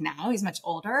fantastic now. He's much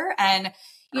older. And,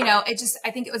 you know, I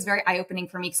think it was very eye-opening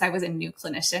for me because I was a new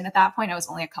clinician at that point. I was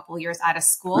only a couple of years out of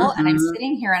school and I'm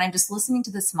sitting here and I'm just listening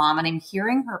to this mom and I'm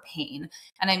hearing her pain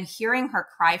and I'm hearing her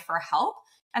cry for help.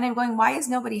 And I'm going, why is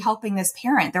nobody helping this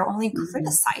parent? They're only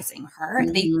criticizing her.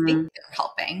 They think they're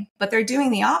helping, but they're doing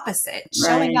the opposite.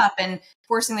 Showing up and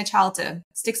forcing the child to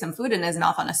stick some food in his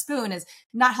mouth on a spoon is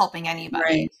not helping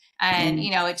anybody. And,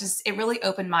 you know, it really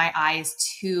opened my eyes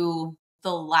to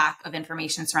the lack of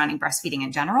information surrounding breastfeeding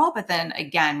in general. But then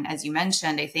again, as you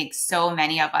mentioned, I think so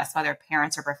many of us, whether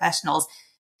parents or professionals,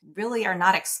 really are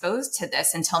not exposed to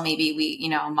this until maybe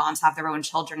moms have their own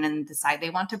children and decide they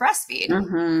want to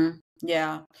breastfeed.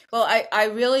 Yeah. Well, I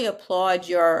really applaud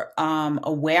your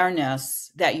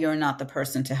awareness that you're not the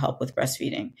person to help with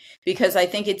breastfeeding, because I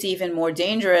think it's even more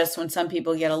dangerous when some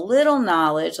people get a little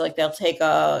knowledge, like they'll take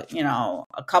a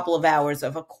couple of hours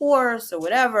of a course or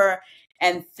whatever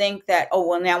and think that, oh,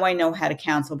 well, now I know how to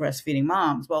counsel breastfeeding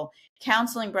moms. Well,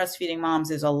 counseling breastfeeding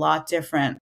moms is a lot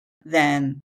different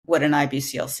than what an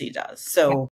IBCLC does.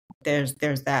 So there's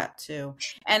that too.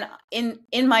 And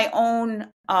in my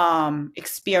own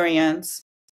experience,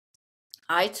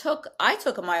 I took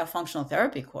a myofunctional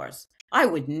therapy course. I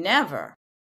would never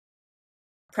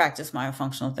practice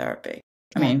myofunctional therapy.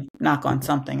 I mean, knock on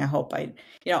something. I hope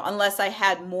unless I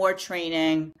had more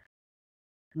training,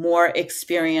 more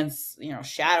experience,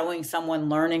 shadowing someone,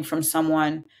 learning from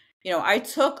someone. I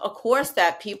took a course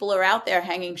that people are out there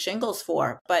hanging shingles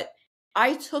for, but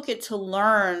I took it to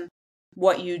learn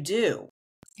what you do,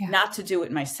 not to do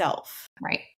it myself.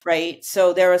 Right.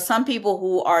 So there are some people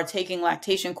who are taking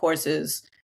lactation courses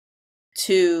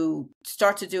to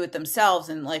start to do it themselves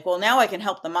and well, now I can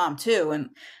help the mom too.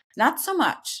 And Not so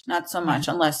much,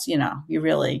 unless, you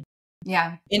really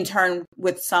intern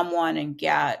with someone and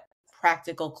get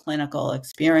practical clinical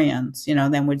experience,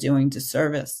 then we're doing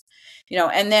disservice,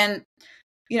 and then,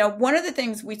 one of the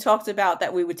things we talked about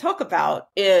that we would talk about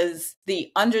is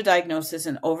the under-diagnosis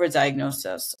and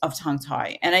over-diagnosis of tongue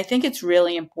tie. And I think it's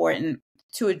really important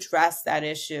to address that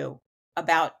issue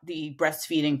about the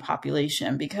breastfeeding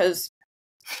population, because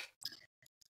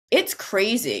it's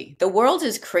crazy. The world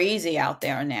is crazy out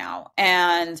there now.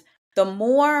 And the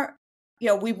more,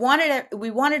 we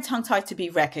wanted tongue tie to be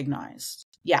recognized.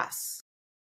 Yes.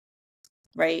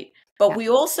 Right. But we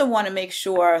also want to make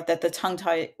sure that the tongue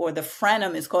tie or the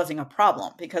frenum is causing a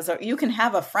problem, because you can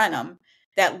have a frenum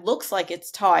that looks like it's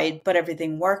tied, but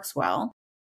everything works well.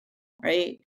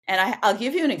 Right. And I'll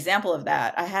give you an example of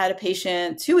that. I had a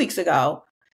patient 2 weeks ago.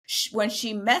 When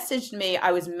she messaged me,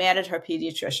 I was mad at her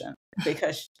pediatrician,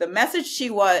 because the message she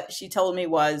told me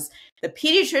was, the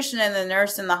pediatrician and the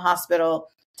nurse in the hospital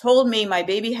told me my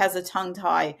baby has a tongue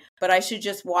tie, but I should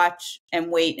just watch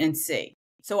and wait and see.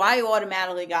 So I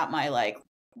automatically got my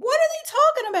what are they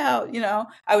talking about?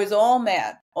 I was all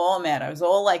mad. I was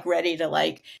all ready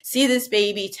to see this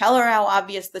baby, tell her how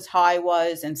obvious the tie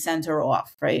was, and send her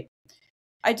off. Right.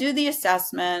 I do the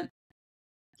assessment.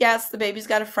 Yes, the baby's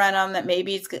got a frenum that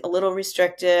maybe it's a little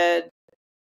restricted,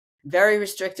 very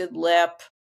restricted lip.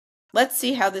 Let's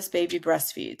see how this baby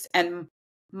breastfeeds. And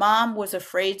mom was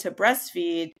afraid to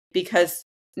breastfeed because,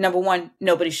 number one,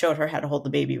 nobody showed her how to hold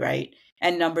the baby right.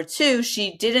 And number two,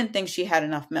 she didn't think she had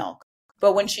enough milk.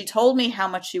 But when she told me how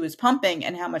much she was pumping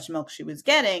and how much milk she was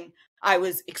getting, I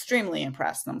was extremely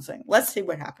impressed. I'm saying, let's see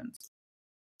what happens.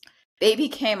 Baby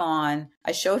came on.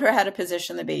 I showed her how to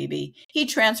position the baby. He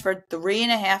transferred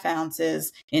 3.5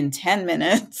 ounces in 10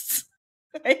 minutes.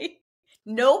 Right?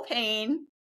 No pain.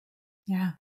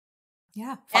 Yeah.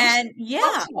 And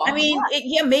I mean,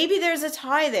 maybe there's a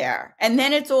tie there. And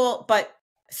then it's all,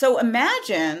 so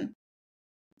imagine,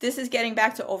 this is getting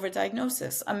back to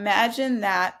overdiagnosis. Imagine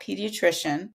that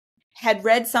pediatrician had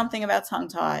read something about tongue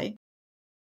tie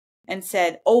and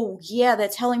said, oh, yeah, they're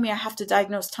telling me I have to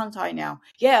diagnose tongue tie now.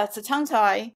 Yeah, it's a tongue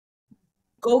tie.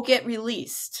 Go get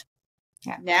released.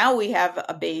 Yeah. Now we have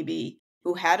a baby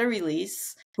who had a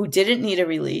release, who didn't need a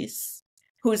release,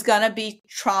 who's going to be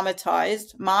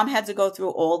traumatized. Mom had to go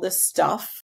through all this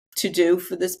stuff to do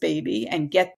for this baby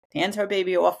and hand her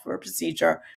baby off for a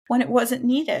procedure when it wasn't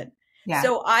needed. Yeah.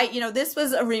 So this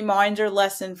was a reminder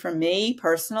lesson for me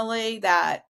personally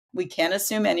that we can't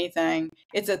assume anything.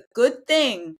 It's a good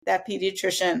thing that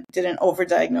pediatrician didn't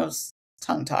overdiagnose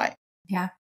tongue tie. Yeah.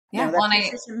 Yeah.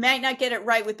 Pediatrician might not get it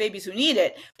right with babies who need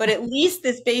it, but at least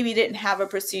this baby didn't have a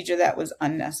procedure that was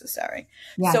unnecessary.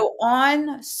 Yeah. So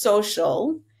on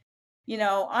social,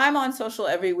 I'm on social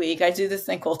every week. I do this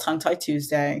thing called Tongue Tie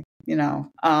Tuesday,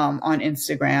 on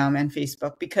Instagram and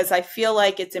Facebook, because I feel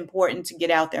like it's important to get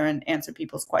out there and answer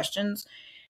people's questions.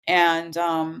 And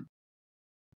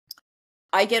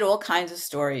I get all kinds of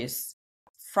stories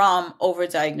from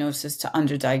overdiagnosis to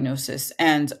underdiagnosis.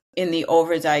 And in the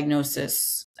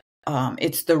overdiagnosis,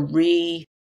 it's the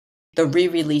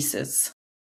re-releases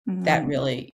that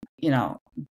really,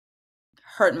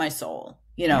 hurt my soul.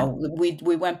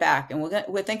 We went back and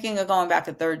we're thinking of going back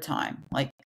a third time.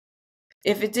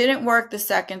 If it didn't work the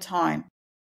second time,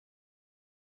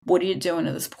 what are you doing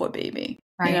to this poor baby?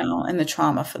 Right. And the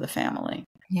trauma for the family.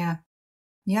 Yeah.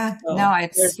 Yeah. So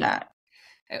there's that.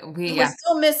 We're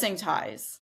still missing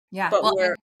ties. Yeah.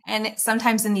 But and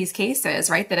sometimes in these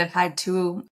cases, right, that have had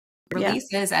 2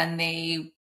 releases and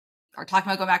they are talking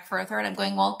about going back for a third, I'm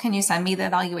going, well, can you send me the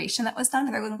evaluation that was done?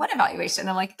 And they're going, what evaluation?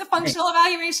 I'm like, the functional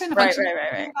evaluation,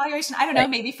 evaluation. I don't know,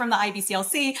 maybe from the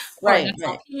IBCLC or an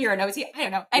SLP or an OT. I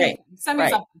don't know. Anything. Send me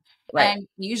something. And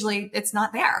usually it's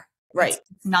not there. Right.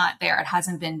 It's not there. It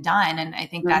hasn't been done. And I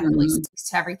think that really speaks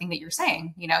to everything that you're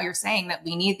saying. You're saying that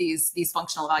we need these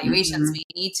functional evaluations. We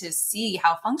need to see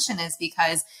how function is,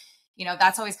 because,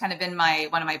 that's always kind of been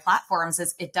one of my platforms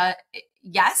is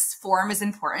yes, form is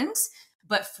important,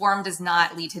 but form does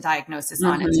not lead to diagnosis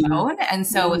on its own. And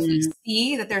so if we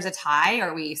see that there's a tie,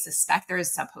 or we suspect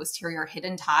there's a posterior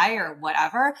hidden tie or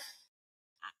whatever,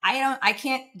 I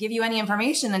can't give you any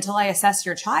information until I assess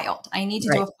your child. I need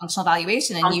to do a functional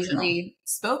evaluation. And usually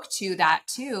spoke to that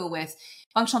too with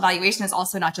functional evaluation is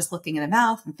also not just looking in the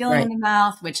mouth and feeling in the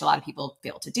mouth, which a lot of people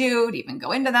fail to do, to even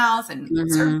go into the mouth and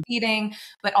start feeding,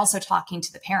 but also talking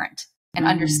to the parent and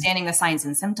understanding the signs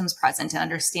and symptoms present, and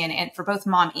understanding it for both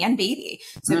mom and baby.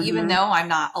 So even though I'm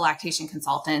not a lactation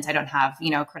consultant, I don't have,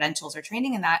 credentials or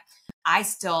training in that, I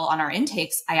still, on our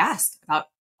intakes, I ask about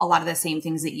a lot of the same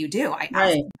things that you do. I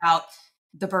ask about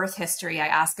the birth history. I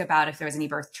ask about if there was any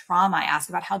birth trauma. I ask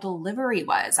about how delivery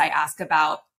was. I ask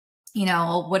about,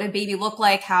 what did baby look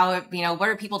like? How, what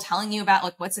are people telling you about,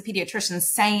 like, what's the pediatrician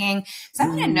saying? Because I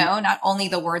want to know not only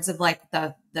the words of like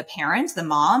the parent, the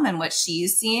mom, and what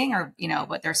she's seeing, or,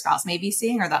 what their spouse may be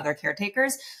seeing, or the other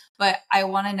caretakers, but I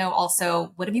want to know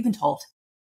also, what have you been told?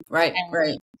 Right. And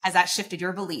right. has that shifted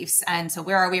your beliefs? And so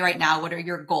where are we right now? What are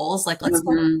your goals? Like, let's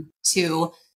go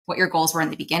to what your goals were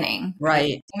in the beginning.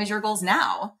 Right. What is your goals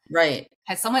now? Right.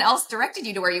 Has someone else directed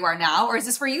you to where you are now? Or is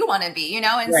this where you want to be,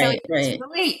 And so it's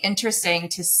really interesting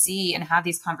to see and have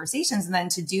these conversations, and then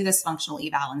to do this functional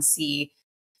eval and see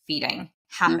feeding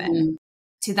happen.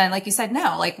 To then, like you said,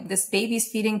 no, like this baby's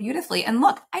feeding beautifully. And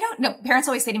look, I don't know. Parents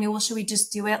always say to me, well, should we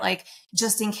just do it like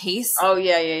just in case? Oh,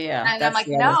 yeah. And I'm like,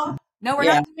 no, we're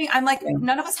not doing, I'm like,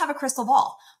 none of us have a crystal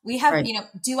ball. We have,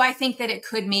 do I think that it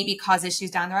could maybe cause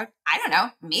issues down the road? I don't know,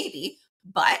 maybe.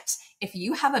 But if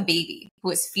you have a baby who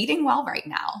is feeding well right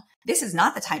now, this is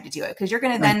not the time to do it, because you're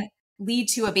going to then lead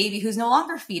to a baby who's no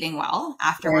longer feeding well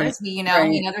afterwards.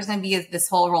 There's going to be this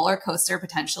whole roller coaster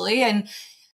potentially. And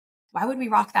why would we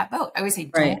rock that boat? I always say,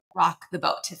 don't rock the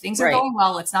boat. If things are going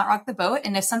well, let's not rock the boat.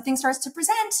 And if something starts to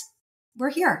present,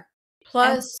 we're here.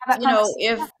 Plus,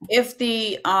 if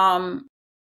the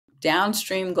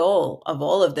downstream goal of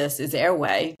all of this is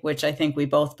airway, which I think we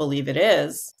both believe it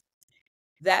is,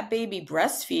 that baby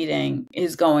breastfeeding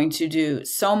is going to do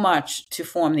so much to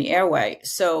form the airway.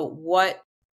 So what,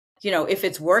 if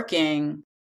it's working,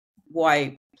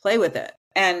 why play with it?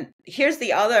 And here's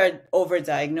the other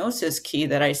over-diagnosis key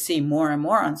that I see more and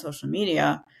more on social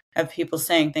media, of people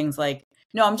saying things like,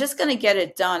 no, I'm just going to get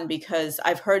it done because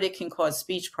I've heard it can cause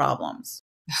speech problems.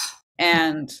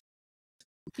 And,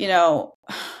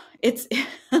 it's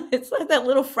like that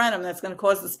little frenum that's going to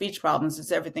cause the speech problems.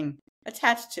 It's everything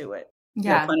attached to it.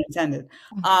 Yeah. No pun intended.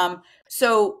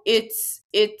 So it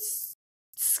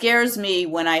scares me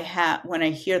when I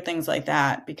hear things like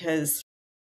that, because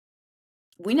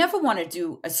we never want to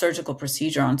do a surgical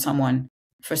procedure on someone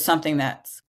for something that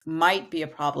might be a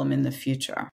problem in the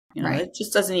future. It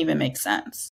just doesn't even make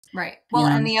sense. Right. Well,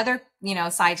 and the other,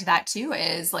 side to that too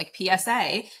is like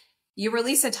PSA. You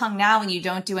release a tongue now and you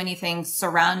don't do anything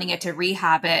surrounding it to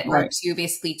rehab it or to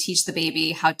basically teach the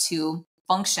baby how to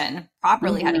function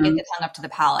properly, how to get the tongue up to the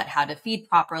palate, how to feed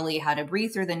properly, how to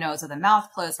breathe through the nose with the mouth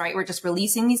closed, right? We're just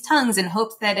releasing these tongues in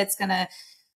hopes that it's going to,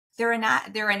 their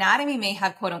anatomy may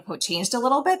have quote unquote changed a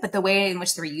little bit, but the way in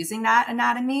which they're using that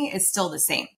anatomy is still the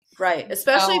same. Right.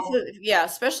 Especially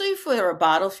for a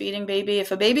bottle feeding baby.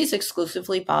 If a baby's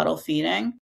exclusively bottle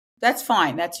feeding, that's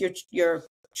fine. That's your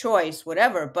choice,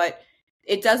 whatever. But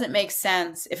it doesn't make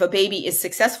sense if a baby is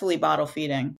successfully bottle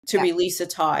feeding to release a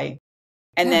tie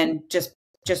and then just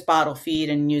bottle feed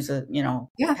and use a,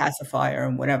 pacifier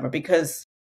and whatever, because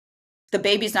the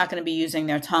baby's not going to be using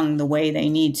their tongue the way they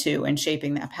need to and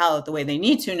shaping that palate the way they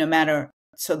need to, no matter.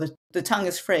 So the tongue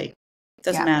is free. It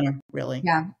doesn't matter, really.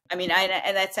 Yeah. I mean,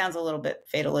 and that sounds a little bit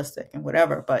fatalistic and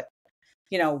whatever, but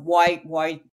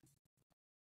why,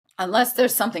 unless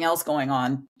there's something else going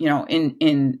on,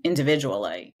 in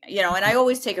individually, and I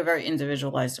always take a very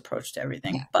individualized approach to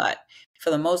everything, but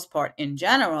for the most part, in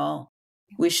general,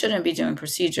 we shouldn't be doing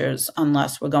procedures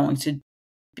unless we're going to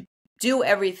do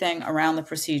everything around the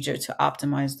procedure to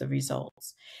optimize the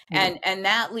results. And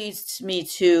that leads me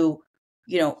to,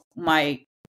 my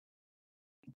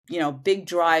big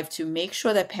drive to make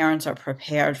sure that parents are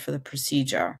prepared for the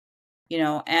procedure,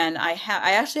 and I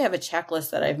actually have a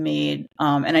checklist that I've made.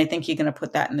 And I think you're going to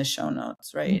put that in the show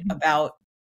notes, right? About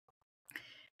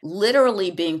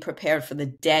literally being prepared for the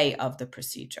day of the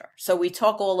procedure. So we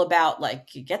talk all about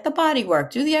like, you get the body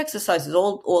work, do the exercises,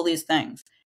 all these things.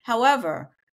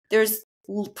 However, there's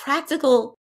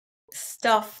practical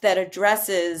stuff that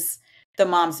addresses the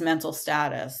mom's mental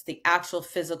status, the actual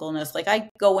physicalness. Like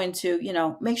I go into,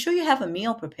 make sure you have a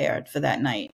meal prepared for that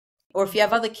night. Or if you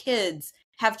have other kids,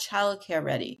 have childcare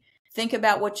ready. Think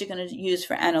about what you're going to use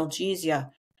for analgesia.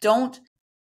 Don't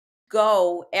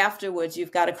go afterwards.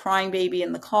 You've got a crying baby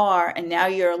in the car and now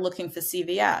you're looking for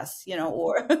CVS,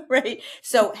 or right.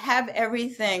 So have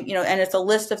everything, and it's a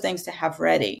list of things to have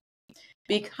ready,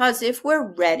 because if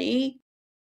we're ready,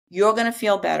 you're going to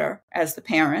feel better as the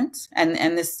parent,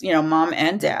 and this, mom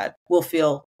and dad will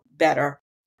feel better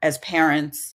as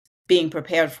parents being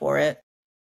prepared for it.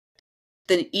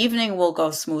 The evening will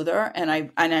go smoother. And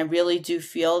I really do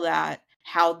feel that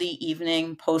how the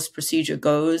evening post-procedure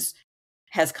goes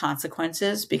has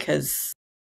consequences, because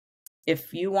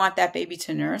if you want that baby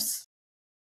to nurse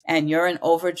and you're in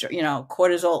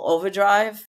cortisol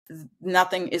overdrive,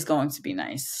 nothing is going to be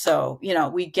nice. So,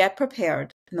 we get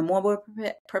prepared and the more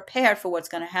we're prepared for what's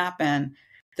going to happen,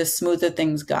 the smoother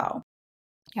things go.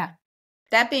 Yeah.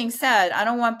 That being said, I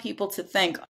don't want people to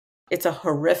think it's a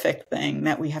horrific thing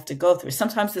that we have to go through.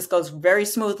 Sometimes this goes very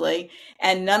smoothly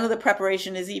and none of the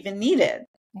preparation is even needed.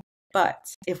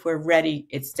 But if we're ready,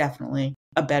 it's definitely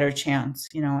a better chance,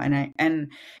 you know,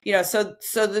 so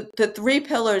the three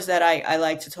pillars that I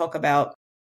like to talk about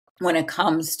when it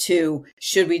comes to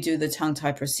should we do the tongue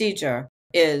tie procedure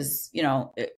is, you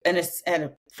know, a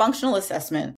functional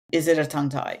assessment. Is it a tongue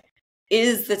tie?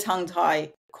 Is the tongue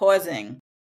tie causing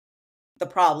the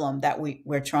problem that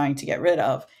we're trying to get rid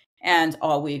of? And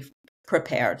are we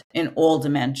prepared in all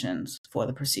dimensions for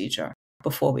the procedure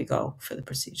before we go for the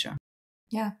procedure?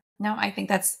 Yeah. No, I think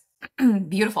that's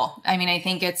beautiful. I mean, I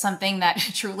think it's something that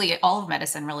truly all of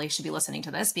medicine really should be listening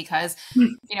to this because,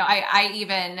 you know,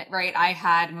 I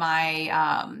had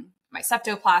my, my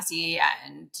septoplasty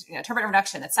and turbinate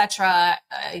reduction, et cetera,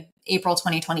 April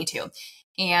 2022.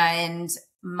 And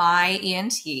my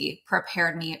ENT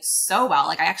prepared me so well.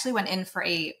 Like I actually went in for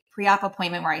a pre-op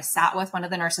appointment where I sat with one of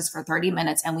the nurses for 30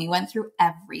 minutes and we went through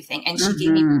everything. And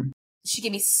she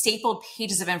gave me stapled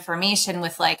pages of information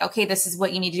with like, okay, this is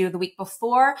what you need to do the week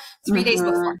before, 3 days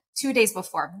before, 2 days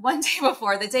before, 1 day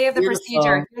before, the day of the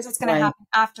procedure. Here's what's going to happen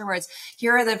afterwards.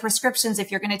 Here are the prescriptions if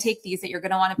you're going to take these that you're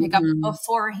going to want to pick up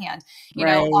beforehand. You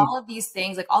know, all of these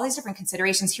things, like all these different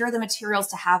considerations. Here are the materials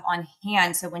to have on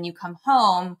hand. So when you come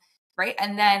home, right?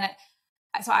 And then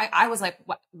so I was like,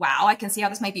 wow, I can see how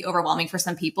this might be overwhelming for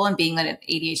some people. And being an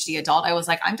ADHD adult, I was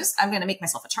like, I'm going to make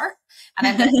myself a chart and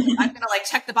I'm going to like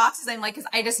check the boxes. I'm like, cause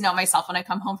I just know myself when I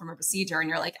come home from a procedure and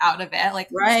you're like out of it. Like,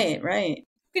 right.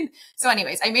 So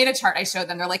anyways, I made a chart. I showed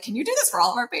them, they're like, can you do this for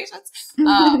all of our patients?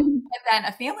 And then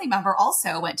a family member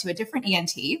also went to a different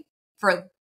ENT for the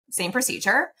same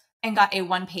procedure and got a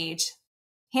 1-page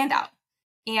handout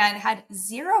and had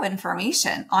zero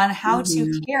information on how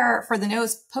to care for the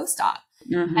nose post-op.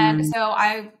 And so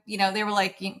they were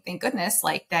like, thank goodness,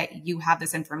 like that you have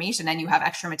this information and you have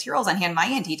extra materials on hand. My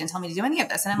ENT didn't tell me to do any of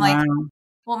this. And I'm like,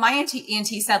 well, my ENT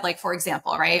said, like, for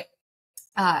example, right.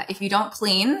 If you don't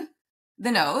clean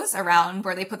the nose around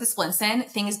where they put the splints in,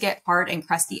 things get hard and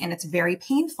crusty and it's very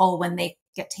painful when they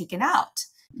get taken out.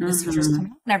 The sutures come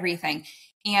out and everything.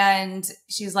 And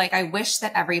she's like, I wish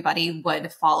that everybody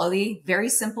would follow the very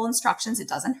simple instructions. It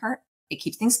doesn't hurt. It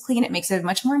keeps things clean. It makes it a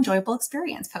much more enjoyable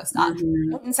experience post-op.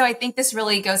 And so I think this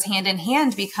really goes hand in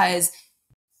hand because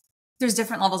there's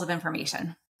different levels of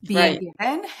information being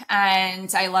given.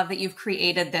 And I love that you've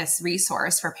created this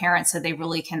resource for parents so they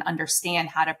really can understand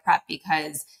how to prep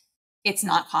because it's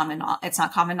not common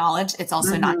knowledge. It's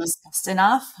also not discussed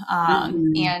enough.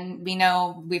 And we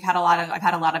know I've had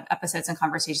a lot of episodes and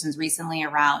conversations recently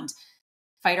around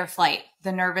fight or flight,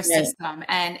 the nervous system.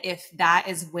 And if that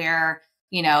is where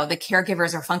the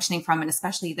caregivers are functioning from, and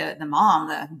especially the mom,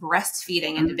 the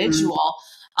breastfeeding individual,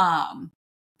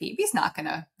 baby's not going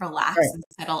to relax and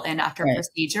settle in after a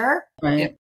procedure.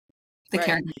 And,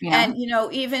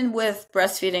 even with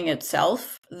breastfeeding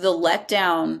itself, the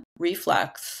letdown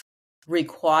reflex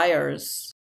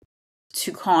requires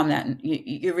to calm that.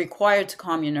 You're required to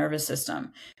calm your nervous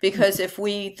system because if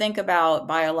we think about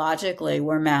biologically,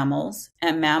 we're mammals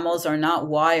and mammals are not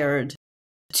wired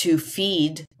to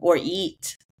feed or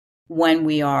eat when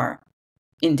we are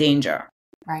in danger.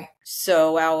 Right.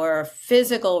 So our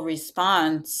physical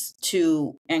response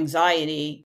to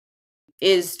anxiety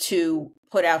is to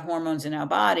put out hormones in our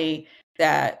body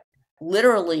that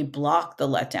literally block the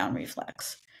letdown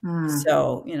reflex.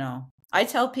 So, I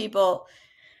tell people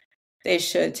they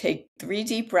should take 3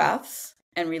 deep breaths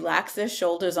and relax their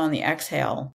shoulders on the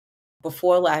exhale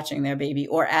before latching their baby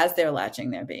or as they're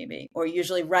latching their baby, or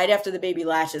usually right after the baby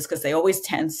latches because they always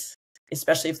tense,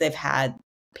 especially if they've had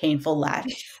painful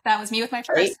latch. That was me with my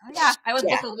first. Right? Yeah, I would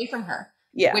look away from her,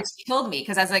 which killed me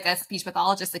because as like a speech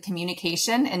pathologist, the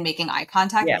communication and making eye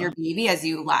contact with your baby as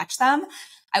you latch them,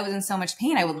 I was in so much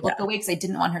pain. I would look away because I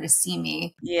didn't want her to see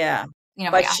me. Yeah.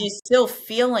 But she's still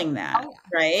feeling that,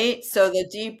 right? So the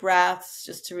deep breaths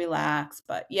just to relax.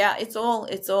 But yeah, it's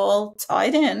all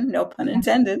tied in, no pun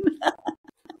intended.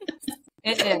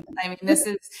 It is. I mean, this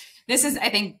is, I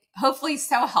think, hopefully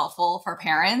so helpful for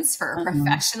parents, for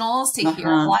professionals to hear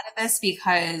a lot of this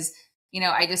because,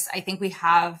 I think we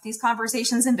have these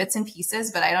conversations in bits and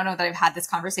pieces, but I don't know that I've had this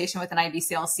conversation with an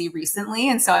IBCLC recently.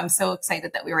 And so I'm so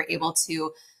excited that we were able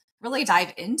to really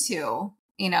dive into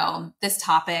this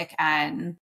topic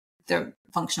and the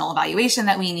functional evaluation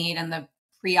that we need and the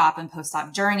pre-op and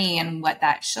post-op journey and what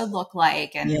that should look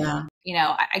like. And,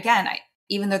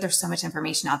 even though there's so much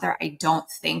information out there, I don't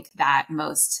think that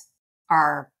most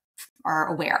are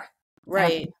aware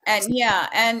Right. And yeah,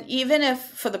 and even if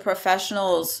for the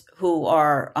professionals who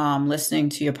are listening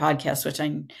to your podcast, which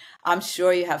I'm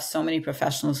sure you have so many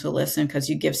professionals who listen because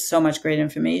you give so much great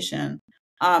information.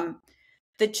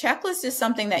 The checklist is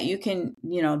something that you can,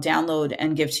 download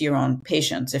and give to your own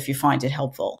patients if you find it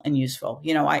helpful and useful.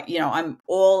 I'm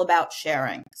all about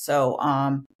sharing. So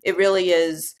it really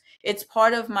is, it's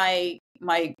part of my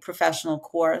professional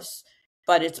course,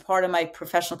 but it's part of my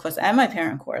professional course and my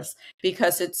parent course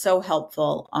because it's so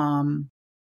helpful.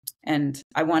 And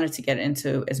I wanted to get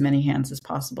into as many hands as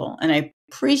possible. And I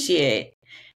appreciate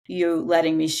you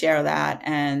letting me share that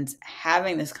and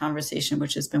having this conversation,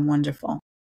 which has been wonderful.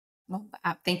 Well,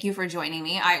 thank you for joining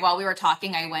me. While we were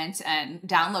talking, I went and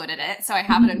downloaded it. So I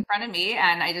have it in front of me.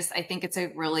 And I think it's a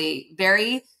really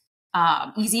very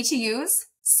easy to use,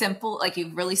 simple, like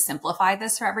you've really simplified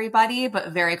this for everybody,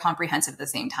 but very comprehensive at the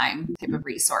same time type of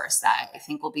resource that I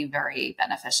think will be very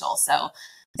beneficial. So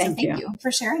thank you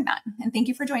for sharing that. And thank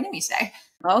you for joining me today.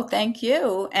 Oh, thank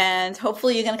you. And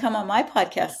hopefully you're going to come on my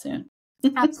podcast soon.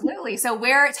 Absolutely. So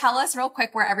tell us real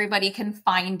quick where everybody can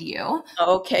find you.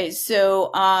 Okay.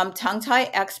 So Tongue Tie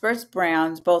Experts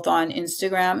brand, both on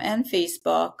Instagram and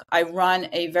Facebook. I run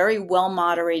a very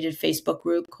well-moderated Facebook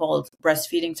group called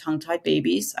Breastfeeding Tongue-Tied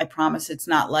Babies. I promise it's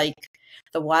not like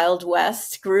the Wild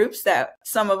West groups that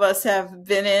some of us have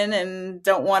been in and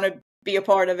don't want to be a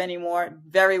part of anymore.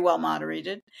 Very well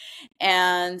moderated.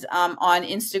 And on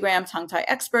Instagram, Tongue Tie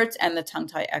Experts and the Tongue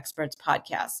Tie Experts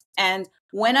podcast. And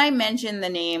when I mention the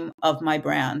name of my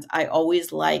brand, I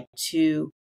always like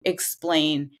to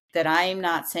explain that I am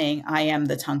not saying I am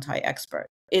the tongue tie expert.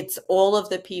 It's all of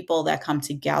the people that come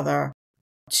together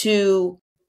to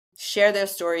share their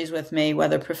stories with me,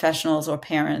 whether professionals or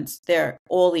parents. They're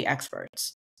all the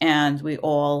experts, and we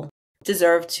all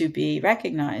deserve to be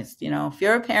recognized. If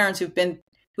you're a parent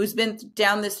who's been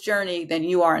down this journey, then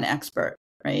you are an expert,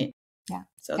 right? Yeah.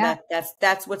 So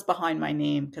that's what's behind my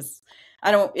name, because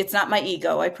it's not my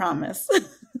ego, I promise.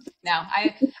 No,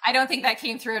 I don't think that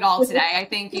came through at all today. I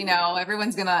think,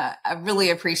 everyone's going to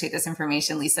really appreciate this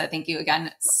information. Lisa, thank you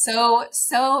again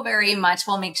so very much.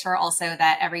 We'll make sure also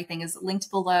that everything is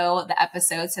linked below the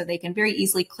episode so they can very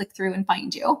easily click through and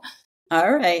find you.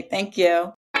 All right. Thank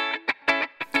you.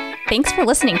 Thanks for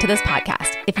listening to this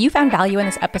podcast. If you found value in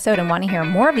this episode and want to hear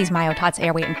more of these MyoTots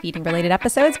airway and feeding related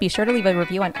episodes, be sure to leave a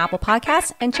review on Apple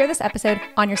Podcasts and share this episode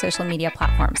on your social media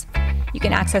platforms. You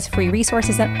can access free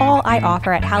resources and all I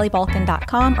offer at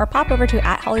halliebalkin.com or pop over to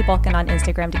 @HallieBalkin on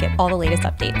Instagram to get all the latest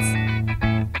updates.